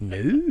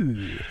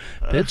 No,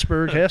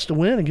 Pittsburgh has to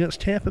win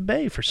against Tampa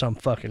Bay for some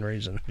fucking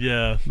reason.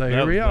 Yeah, But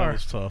here we are. That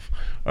was tough.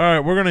 All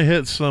right, we're gonna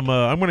hit some.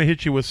 I'm gonna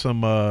hit you with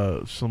some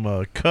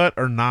cut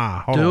or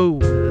nah. Hold on.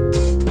 Do it.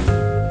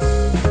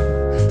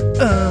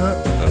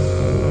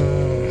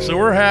 So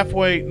we're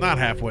not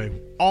halfway,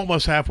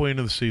 almost halfway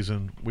into the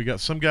season. We got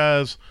some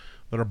guys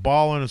that are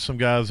balling and some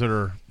guys that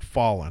are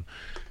falling.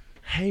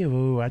 Hey,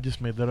 I just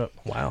made that up.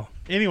 Wow.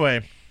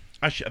 Anyway,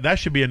 that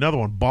should be another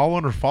one.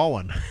 Balling or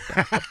falling.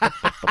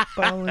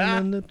 Falling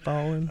and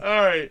falling.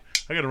 All right,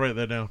 I got to write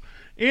that down.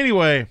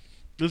 Anyway,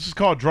 this is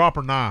called drop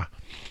or nah.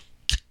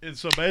 And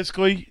so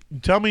basically,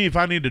 tell me if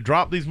I need to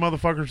drop these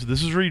motherfuckers.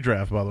 This is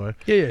redraft, by the way.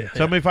 Yeah.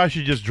 Tell me if I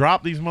should just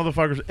drop these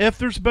motherfuckers if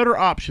there's better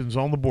options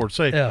on the board.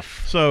 Say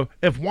F. So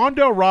if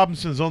Wan'Dale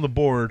Robinson's on the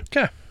board,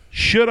 Okay.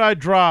 should I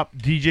drop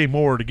DJ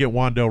Moore to get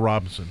Wan'Dale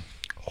Robinson?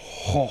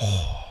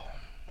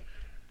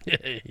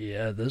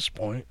 Yeah, at this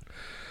point.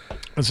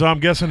 And so I'm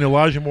guessing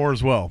Elijah Moore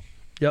as well.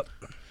 Yep.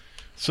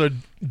 So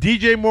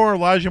DJ Moore,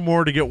 Elijah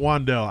Moore to get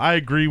Wan'Dale. I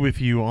agree with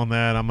you on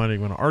that. I'm not even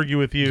going to argue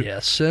with you. Yeah,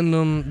 send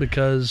them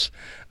because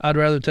I'd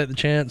rather take the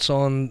chance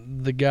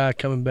on the guy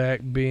coming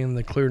back being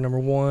the clear number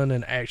one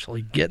and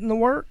actually getting the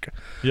work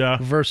Yeah.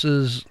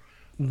 versus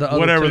the other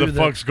Whatever two the that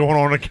fuck's going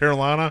on in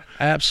Carolina.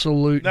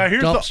 absolute Now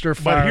dumpster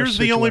fire. But here's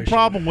the only situation.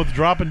 problem with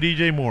dropping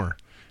DJ Moore.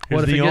 What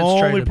Here's if he the gets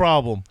only traded?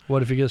 problem.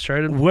 What if he gets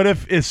traded? What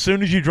if as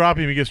soon as you drop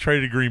him, he gets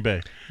traded to Green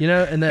Bay You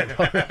know, and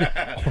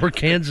that or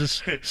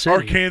Kansas City.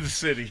 or Kansas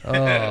City?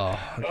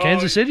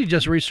 Kansas City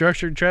just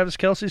restructured Travis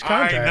Kelce's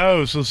contract. I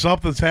know, so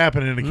something's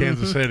happening in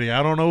Kansas City.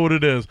 I don't know what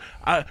it is.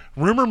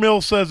 Rumor mill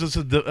says it's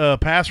a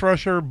pass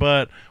rusher,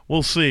 but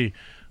we'll see.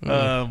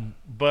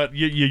 But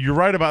you're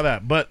right about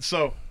that. But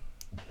so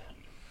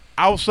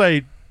I'll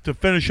say to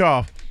finish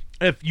off,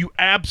 if you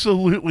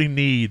absolutely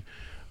need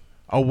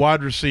a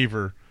wide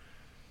receiver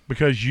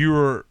because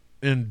you're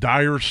in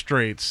dire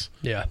straits,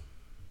 Yeah.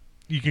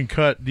 you can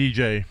cut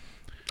DJ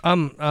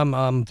I'm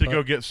to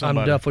go get somebody.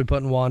 I'm definitely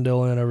putting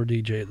Wan'Dale in over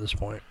DJ at this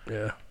point.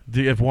 Yeah.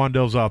 If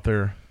Wan'Dale's out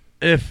there.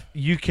 If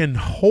you can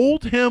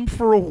hold him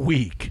for a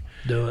week,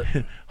 Do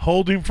it.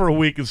 hold him for a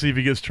week and see if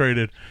he gets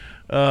traded.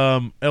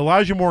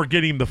 Elijah Moore,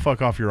 get him the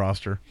fuck off your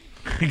roster.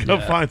 Go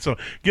find some.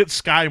 Get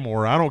Sky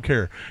Moore. I don't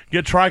care.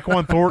 Get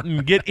Triquan Thornton.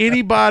 Get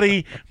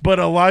anybody but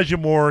Elijah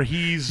Moore.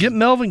 Get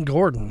Melvin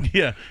Gordon.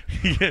 Yeah.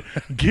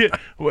 Get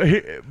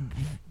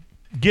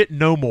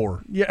no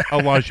more. Yeah.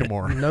 Elijah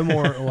Moore. No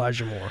more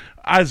Elijah Moore.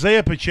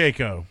 Isaiah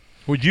Pacheco.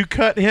 Would you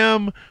cut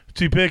him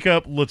to pick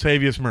up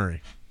Latavius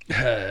Murray?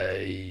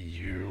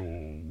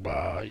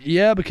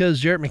 Yeah, because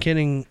Jarrett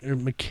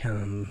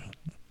McKinnon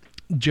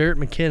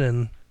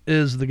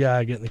is the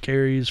guy getting the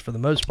carries for the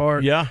most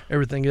part. Yeah.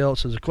 Everything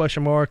else is a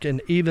question mark, and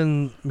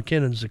even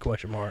McKinnon's a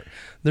question mark.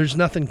 There's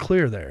nothing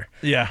clear there.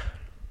 Yeah.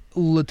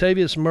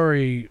 Latavius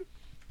Murray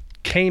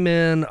came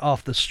in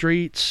off the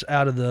streets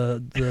out of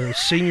the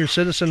senior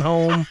citizen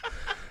home,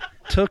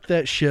 took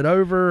that shit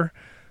over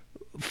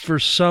for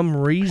some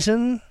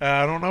reason.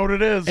 I don't know what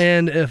it is.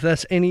 And if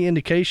that's any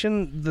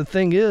indication, the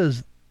thing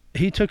is,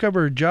 he took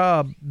over a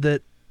job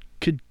that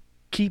could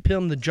keep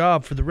him the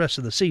job for the rest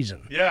of the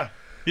season. Yeah.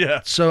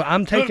 Yeah. So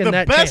I'm taking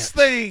that best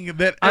chance. thing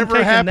that I'm ever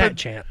taking happened. that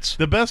chance.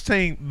 The best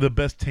thing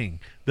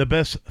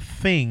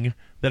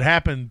that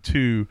happened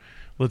to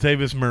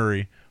Latavius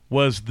Murray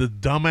was the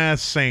dumbass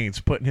Saints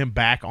putting him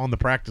back on the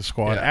practice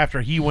squad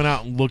after he went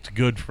out and looked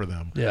good for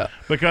them. Yeah.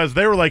 Because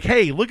they were like,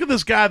 hey, look at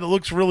this guy that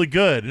looks really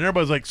good. And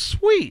everybody's like,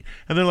 sweet.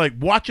 And they're like,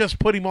 watch us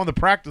put him on the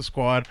practice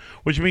squad,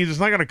 which means it's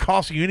not going to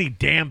cost you any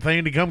damn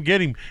thing to come get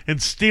him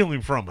and steal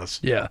him from us.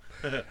 Yeah.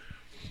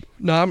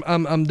 No,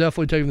 I'm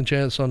definitely taking the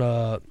chance on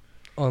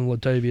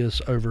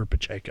Latavius over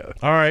Pacheco.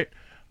 All right.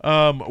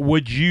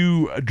 Would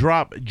you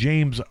drop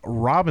James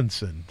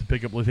Robinson to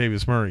pick up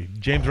Latavius Murray?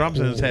 James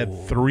Robinson has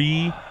had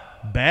 3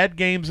 bad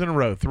games in a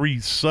row,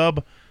 3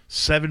 sub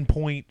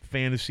 7-point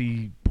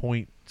fantasy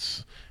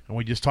points. And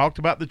we just talked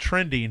about the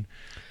trending.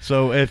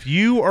 So if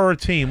you are a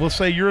team, let's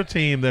say you're a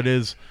team that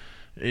is,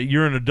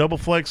 you're in a double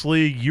flex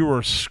league, you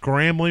are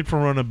scrambling for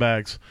running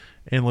backs,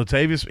 and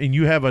Latavius, and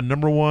you have a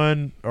number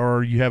one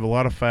or you have a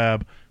lot of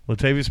fab,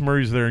 Latavius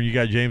Murray's there, and you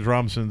got James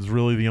Robinson's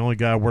really the only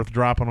guy worth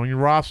dropping on your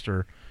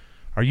roster.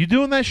 Are you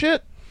doing that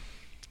shit?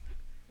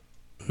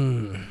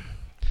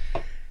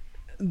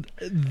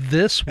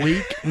 This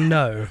week,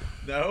 no.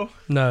 No?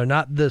 No,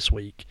 not this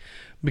week.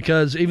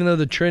 Because even though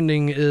the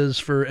trending is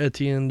for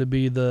Etienne to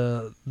be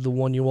the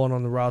one you want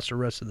on the roster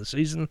the rest of the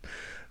season,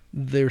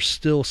 they're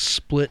still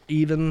split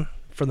even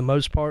for the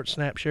most part,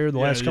 snap share, the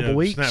last couple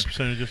weeks. Snap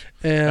percentages.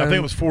 And I think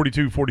it was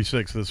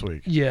 42-46 this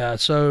week. Yeah,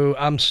 so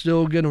I'm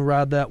still going to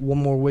ride that one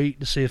more week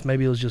to see if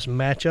maybe it was just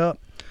matchup.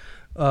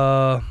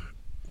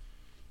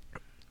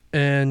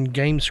 And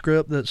game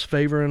script that's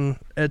favoring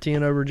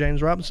Etienne over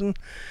James Robinson.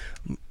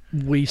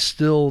 We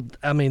still,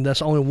 I mean,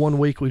 that's only 1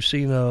 week we've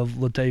seen of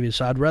Latavius.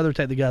 So I'd rather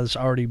take the guy that's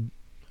already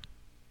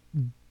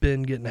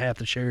been getting half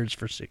the shares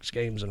for 6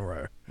 games in a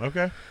row.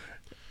 Okay.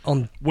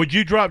 Would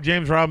you drop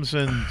James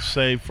Robinson,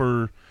 say,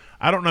 for,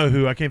 I don't know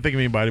who, I can't think of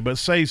anybody, but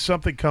say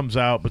something comes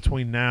out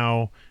between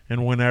now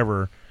and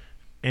whenever,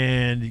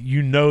 and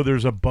you know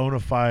there's a bona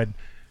fide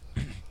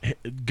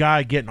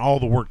guy getting all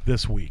the work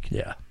this week.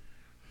 Yeah.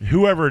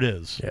 Whoever it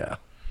is. Yeah.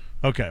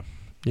 Okay.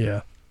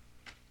 Yeah.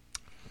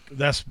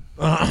 That's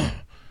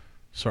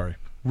sorry.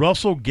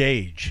 Russell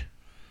Gage.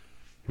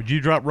 Would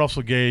you drop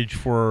Russell Gage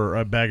for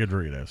a bag of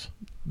Doritos?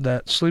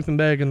 That sleeping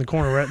bag in the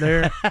corner right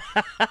there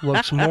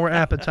looks more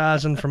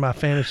appetizing for my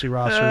fantasy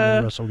roster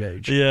than Russell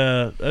Gage.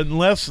 Yeah,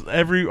 unless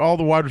all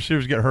the wide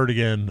receivers get hurt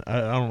again,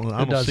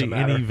 I don't see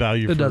any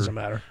value. It doesn't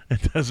matter.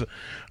 It doesn't.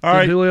 All Did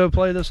right. Julio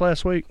play this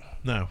last week?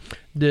 No.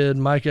 Did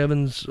Mike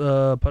Evans put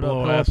up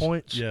all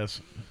points?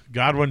 Yes.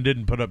 Godwin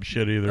didn't put up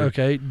shit either.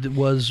 Okay.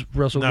 Was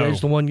Russell Gage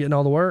the one getting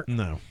all the work?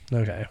 No.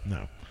 Okay.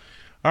 No.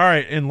 All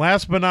right, and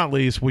last but not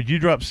least, would you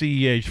drop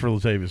CEH for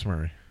Latavius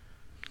Murray?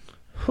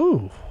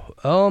 Whew.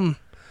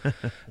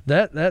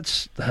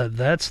 That's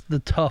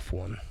the tough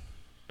one.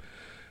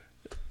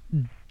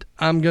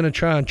 I'm going to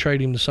try and trade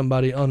him to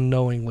somebody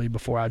unknowingly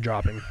before I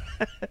drop him.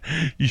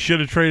 You should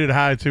have traded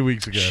high 2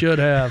 weeks ago. Should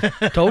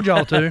have. Told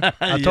y'all to.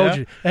 I told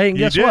you. Hey, and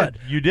guess what?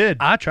 You did.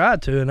 I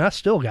tried to, and I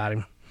still got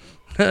him.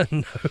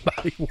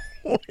 Nobody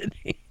wanted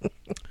him.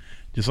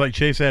 Just like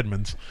Chase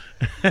Edmonds.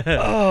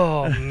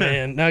 Oh,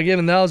 man. Now,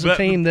 given that was a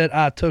team that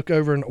I took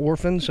over an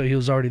orphan, so he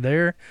was already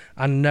there,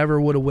 I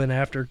never would have went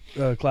after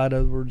Clyde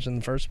Edwards in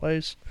the first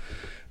place.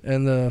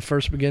 In the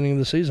first beginning of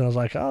the season, I was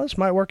like, oh, this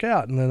might work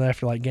out. And then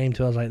after, like, game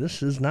 2, I was like,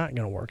 this is not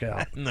going to work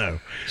out. No.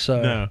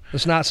 So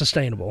it's not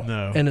sustainable.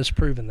 No. And it's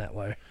proven that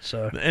way.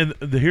 So And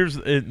here's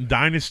in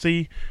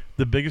Dynasty,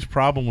 the biggest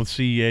problem with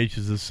CEH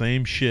is the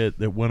same shit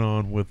that went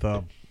on with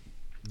the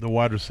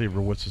wide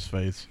receiver, what's his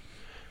face,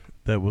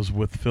 that was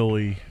with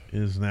Philly,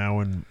 is now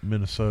in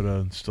Minnesota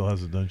and still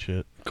hasn't done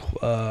shit.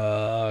 Nope,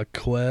 not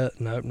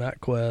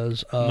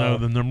Quez. No,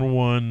 the number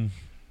one,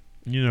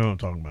 you know what I'm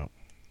talking about.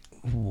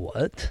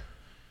 What?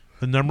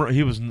 The number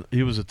he was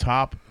a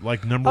top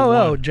number one. one.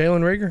 Oh,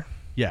 Jalen Reagor?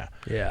 Yeah.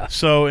 Yeah.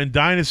 So in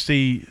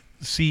Dynasty,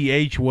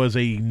 CH was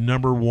a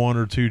number 1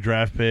 or 2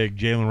 draft pick.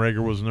 Jalen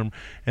Reagor was a number,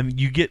 and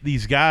you get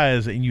these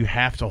guys and you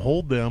have to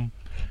hold them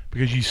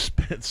because you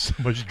spent so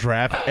much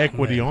draft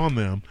equity on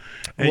them,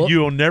 and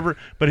you'll never.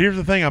 But here's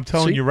the thing: I'm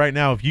telling you right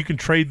now, if you can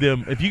trade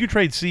them, if you can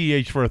trade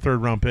CEH for a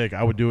 3rd round pick,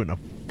 I would do it in a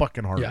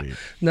fucking heartbeat. Yeah.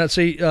 Now,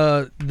 see,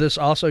 this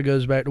also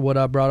goes back to what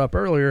I brought up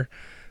earlier: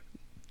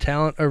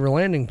 talent over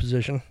landing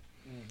position.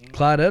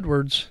 Clyde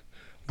Edwards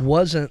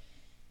wasn't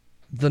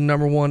the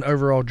number 1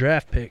 overall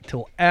draft pick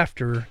till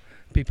after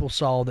people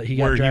saw that he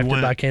got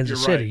drafted by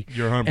Kansas City,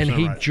 You're 100% and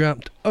he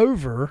jumped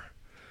over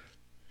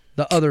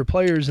the other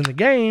players in the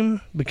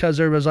game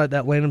because everybody's like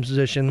that landing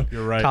position,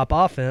 top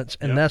offense,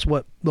 and that's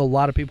what a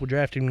lot of people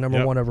drafted him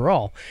number 1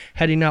 overall.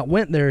 Had he not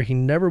went there, he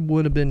never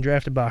would have been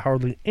drafted by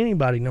hardly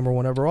anybody number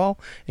 1 overall.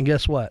 And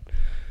guess what?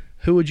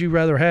 Who would you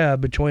rather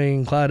have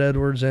between Clyde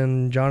Edwards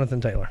and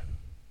Jonathan Taylor?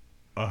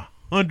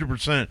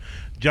 100%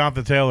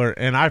 Jonathan Taylor,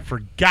 and I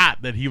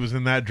forgot that he was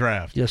in that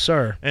draft. Yes,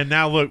 sir. And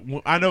now look,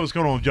 I know what's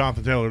going on with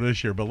Jonathan Taylor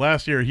this year, but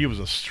last year he was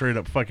a straight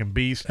up fucking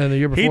beast. And the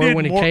year before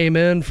when he came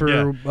in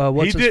for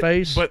what's his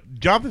face? But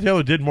Jonathan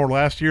Taylor did more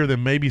last year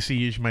than maybe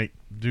CH might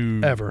do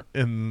ever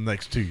in the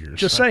next 2 years.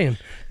 Just saying,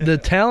 the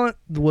talent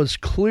was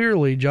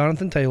clearly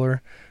Jonathan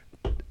Taylor,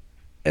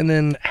 and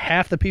then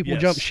half the people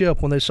jumped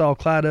ship when they saw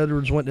Clyde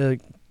Edwards went to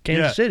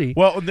Kansas City.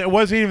 Well, it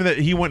wasn't even that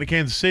he went to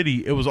Kansas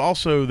City. It was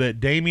also that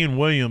Damian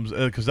Williams,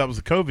 because that was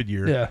the COVID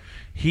year,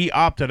 he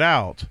opted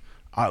out.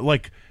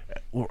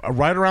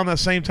 Right around that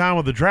same time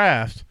of the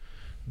draft,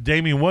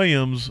 Damian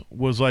Williams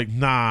was like,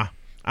 nah,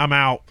 I'm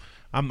out.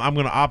 I'm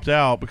going to opt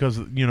out because,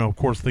 of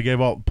course, they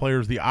gave all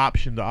players the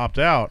option to opt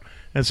out.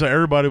 And so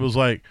everybody was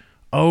like,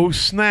 oh,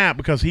 snap,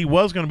 because he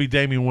was going to be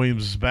Damian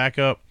Williams'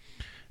 backup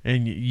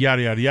and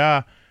yada, yada,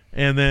 yada.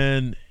 And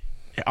then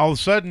all of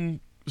a sudden,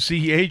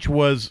 CEH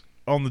was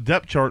on the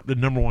depth chart the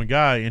number 1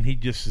 guy, and he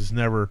just is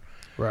never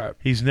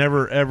he's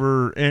never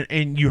ever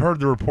and you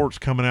heard the reports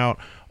coming out,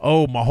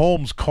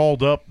 Mahomes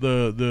called up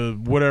the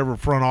whatever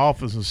front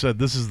office and said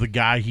this is the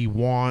guy he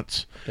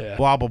wants,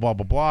 blah blah blah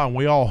blah blah, and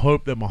we all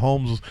hope that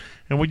Mahomes,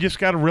 and we just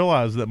got to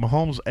realize that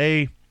Mahomes,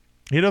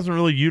 he doesn't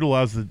really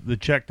utilize the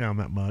check down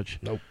that much.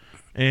 Nope.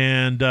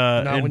 And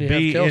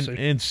B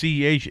and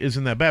CEH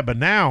isn't that bad, but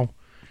now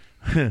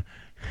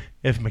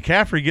if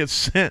McCaffrey gets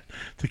sent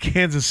to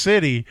Kansas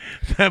City,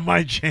 that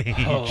might change.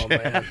 Oh,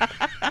 man.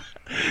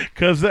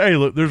 Because, hey,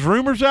 look, there's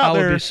rumors out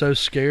there. I would be so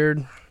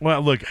scared.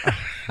 Well, look,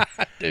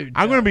 dude,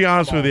 I'm going to be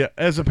honest with you.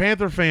 As a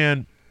Panther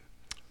fan,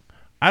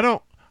 I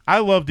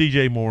love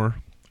DJ Moore.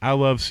 I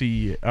love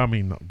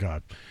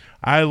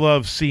I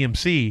love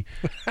CMC.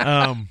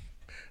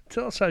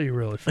 Tell us how you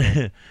really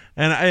feel.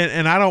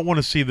 and I don't want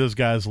to see those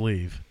guys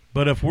leave.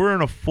 But if we're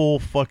in a full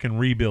fucking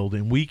rebuild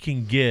and we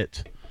can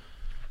get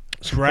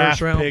draft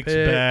picks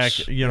back,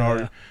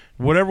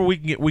 whatever we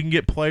can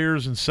get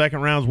players in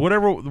second rounds,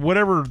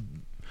 whatever,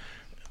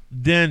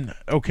 then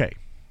okay,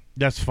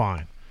 that's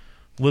fine.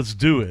 Let's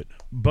do it.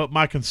 But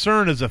my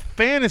concern as a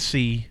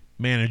fantasy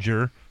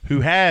manager who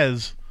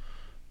has,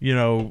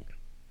 CMC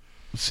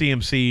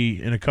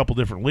in a couple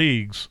different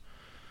leagues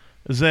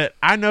is that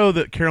I know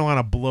that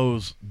Carolina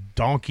blows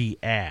donkey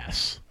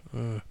ass,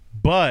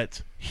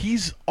 but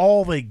he's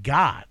all they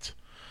got.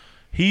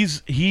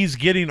 He's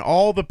getting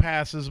all the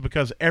passes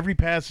because every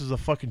pass is a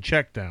fucking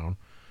check down.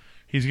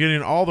 He's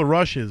getting all the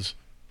rushes.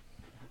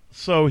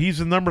 So he's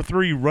the number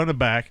 3 running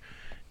back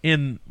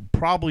in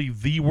probably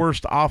the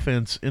worst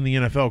offense in the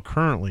NFL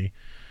currently.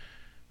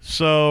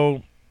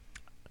 So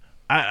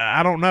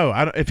I don't know.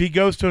 If he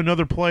goes to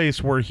another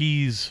place where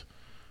he's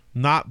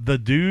not the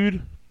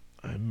dude,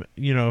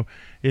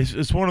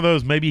 it's one of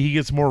those, maybe he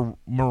gets more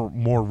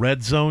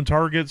red zone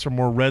targets or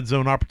more red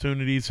zone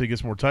opportunities, so he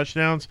gets more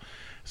touchdowns.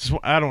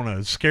 I don't know.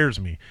 It scares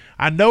me.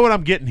 I know what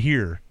I'm getting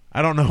here.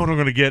 I don't know what I'm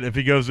going to get if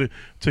he goes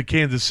to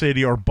Kansas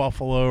City or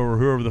Buffalo or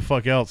whoever the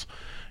fuck else.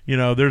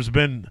 There's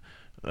been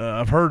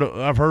I've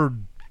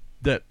heard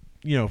that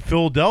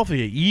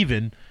Philadelphia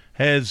even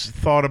has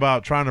thought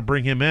about trying to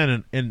bring him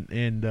in,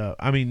 and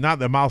I mean, not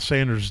that Miles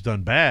Sanders has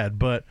done bad,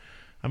 but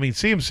I mean,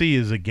 CMC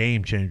is a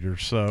game changer.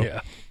 So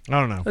Yeah. I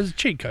don't know. It's a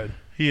cheat code.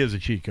 He is a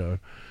cheat code.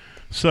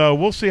 So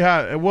we'll see how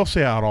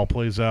it all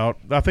plays out.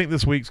 I think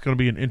this week's going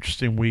to be an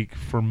interesting week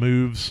for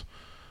moves.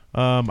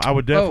 I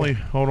would definitely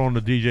hold on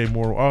to DJ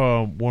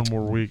Moore one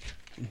more week.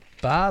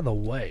 By the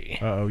way.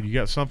 Uh-oh, you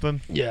got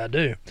something? Yeah, I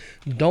do.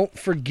 Don't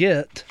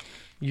forget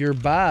your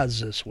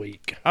buys this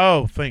week.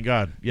 Oh, thank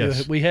God.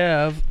 Yes. We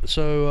have.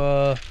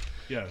 So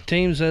Yeah.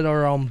 teams that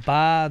are on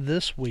bye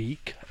this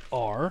week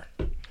are,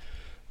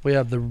 we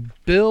have the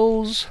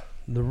Bills,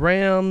 the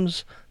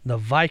Rams, the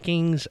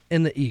Vikings,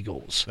 and the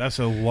Eagles. That's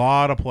a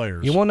lot of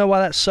players. You want to know why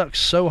that sucks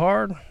so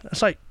hard?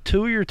 That's like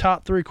 2 of your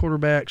top 3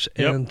 quarterbacks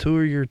and 2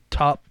 of your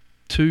top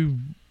 2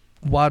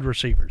 wide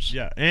receivers.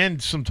 Yeah,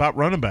 and some top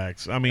running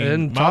backs. I mean,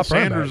 And Miles top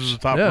running Sanders backs. is a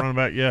top Yeah. running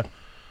back,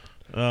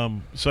 yeah.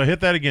 So hit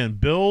that again.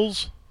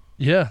 Bills.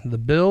 Yeah, the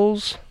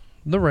Bills,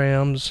 the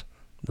Rams,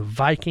 the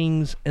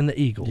Vikings, and the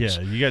Eagles. Yeah,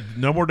 you got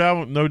no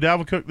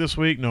Dalvin Cook this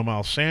week, no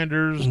Miles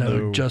Sanders,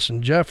 No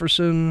Justin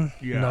Jefferson,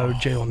 Yeah. no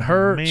Jalen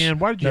Hurts, Man,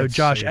 why did you no have to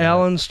Josh say that?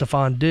 Allen,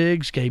 Stephon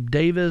Diggs, Gabe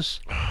Davis.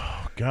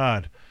 Oh,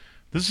 God.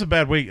 This is a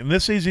bad week, and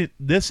this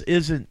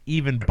isn't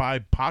even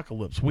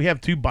bi-apocalypse. We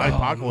have 2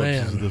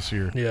 bi-apocalypses man. this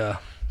year. Yeah.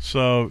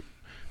 So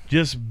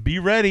just be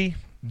ready.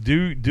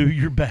 Do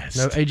your best.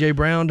 No A.J.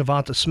 Brown,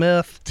 Devonta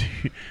Smith.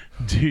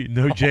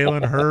 No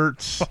Jalen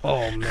Hurts.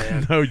 Oh,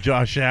 man. No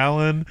Josh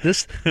Allen.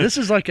 This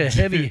is like a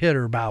heavy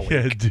hitter bye week.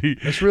 Yeah,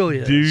 This really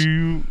is.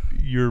 Do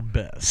your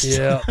best.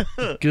 Yeah.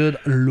 Good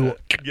luck.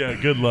 Yeah,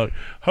 good luck.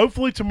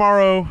 Hopefully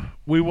tomorrow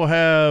we will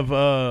have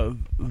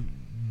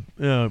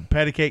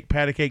Patty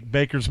Cake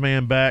Baker's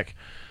man back.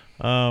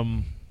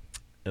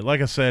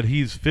 Like I said,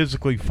 he's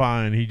physically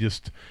fine.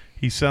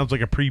 He sounds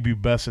like a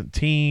prepubescent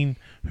teen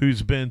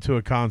who's been to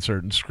a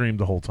concert and screamed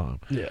the whole time.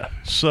 Yeah.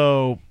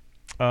 So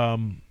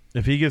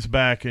if he gets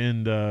back,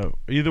 and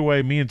either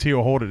way, me and T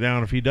will hold it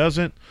down if he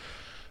doesn't.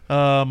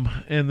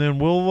 And then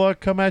we'll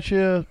come at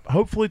you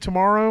hopefully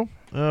tomorrow,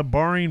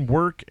 barring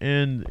work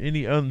and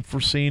any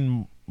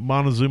unforeseen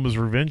Montezuma's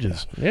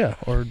revenges. Yeah,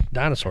 or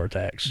dinosaur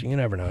attacks. You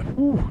never know.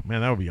 Whew,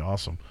 man, that would be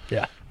awesome.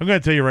 Yeah. I'm going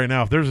to tell you right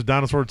now, if there's a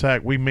dinosaur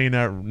attack, we may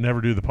never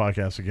do the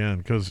podcast again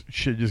because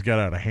shit just got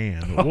out of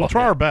hand. We'll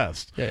try our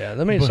best. Yeah,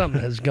 that means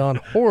something has gone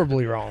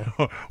horribly wrong.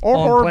 Or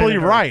On horribly planet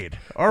Earth. right.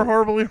 Or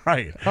horribly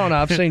right. I don't know.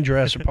 I've seen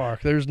Jurassic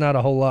Park. There's not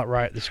a whole lot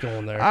right that's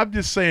going there. I'm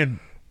just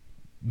saying,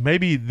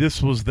 maybe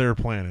this was their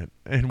planet,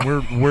 and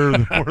we're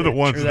the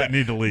ones True that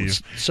need to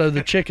leave. So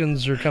the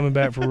chickens are coming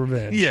back for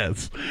revenge.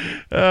 Yes,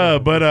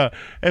 but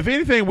if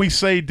anything we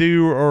say,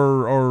 do,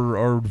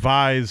 or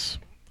advise,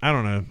 I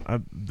don't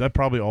know. That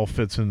probably all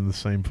fits into the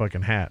same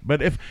fucking hat.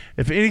 But if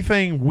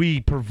anything we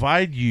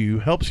provide you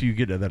helps you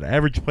get to that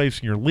average place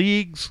in your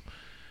leagues,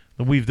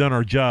 then we've done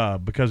our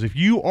job. Because if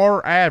you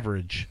are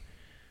average,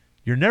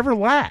 you're never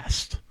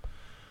last.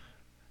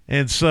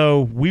 And so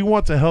we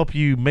want to help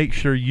you make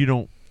sure you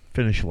don't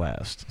finish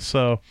last.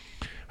 So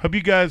hope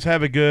you guys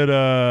have a good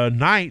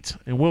night,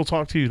 and we'll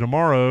talk to you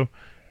tomorrow.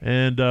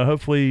 And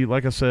hopefully,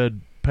 like I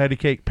said, Patty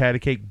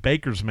Cake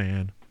Baker's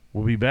man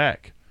will be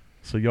back.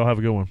 So y'all have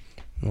a good one.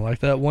 Like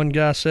that one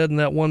guy said in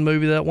that one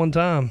movie that one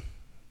time.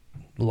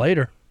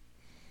 Later.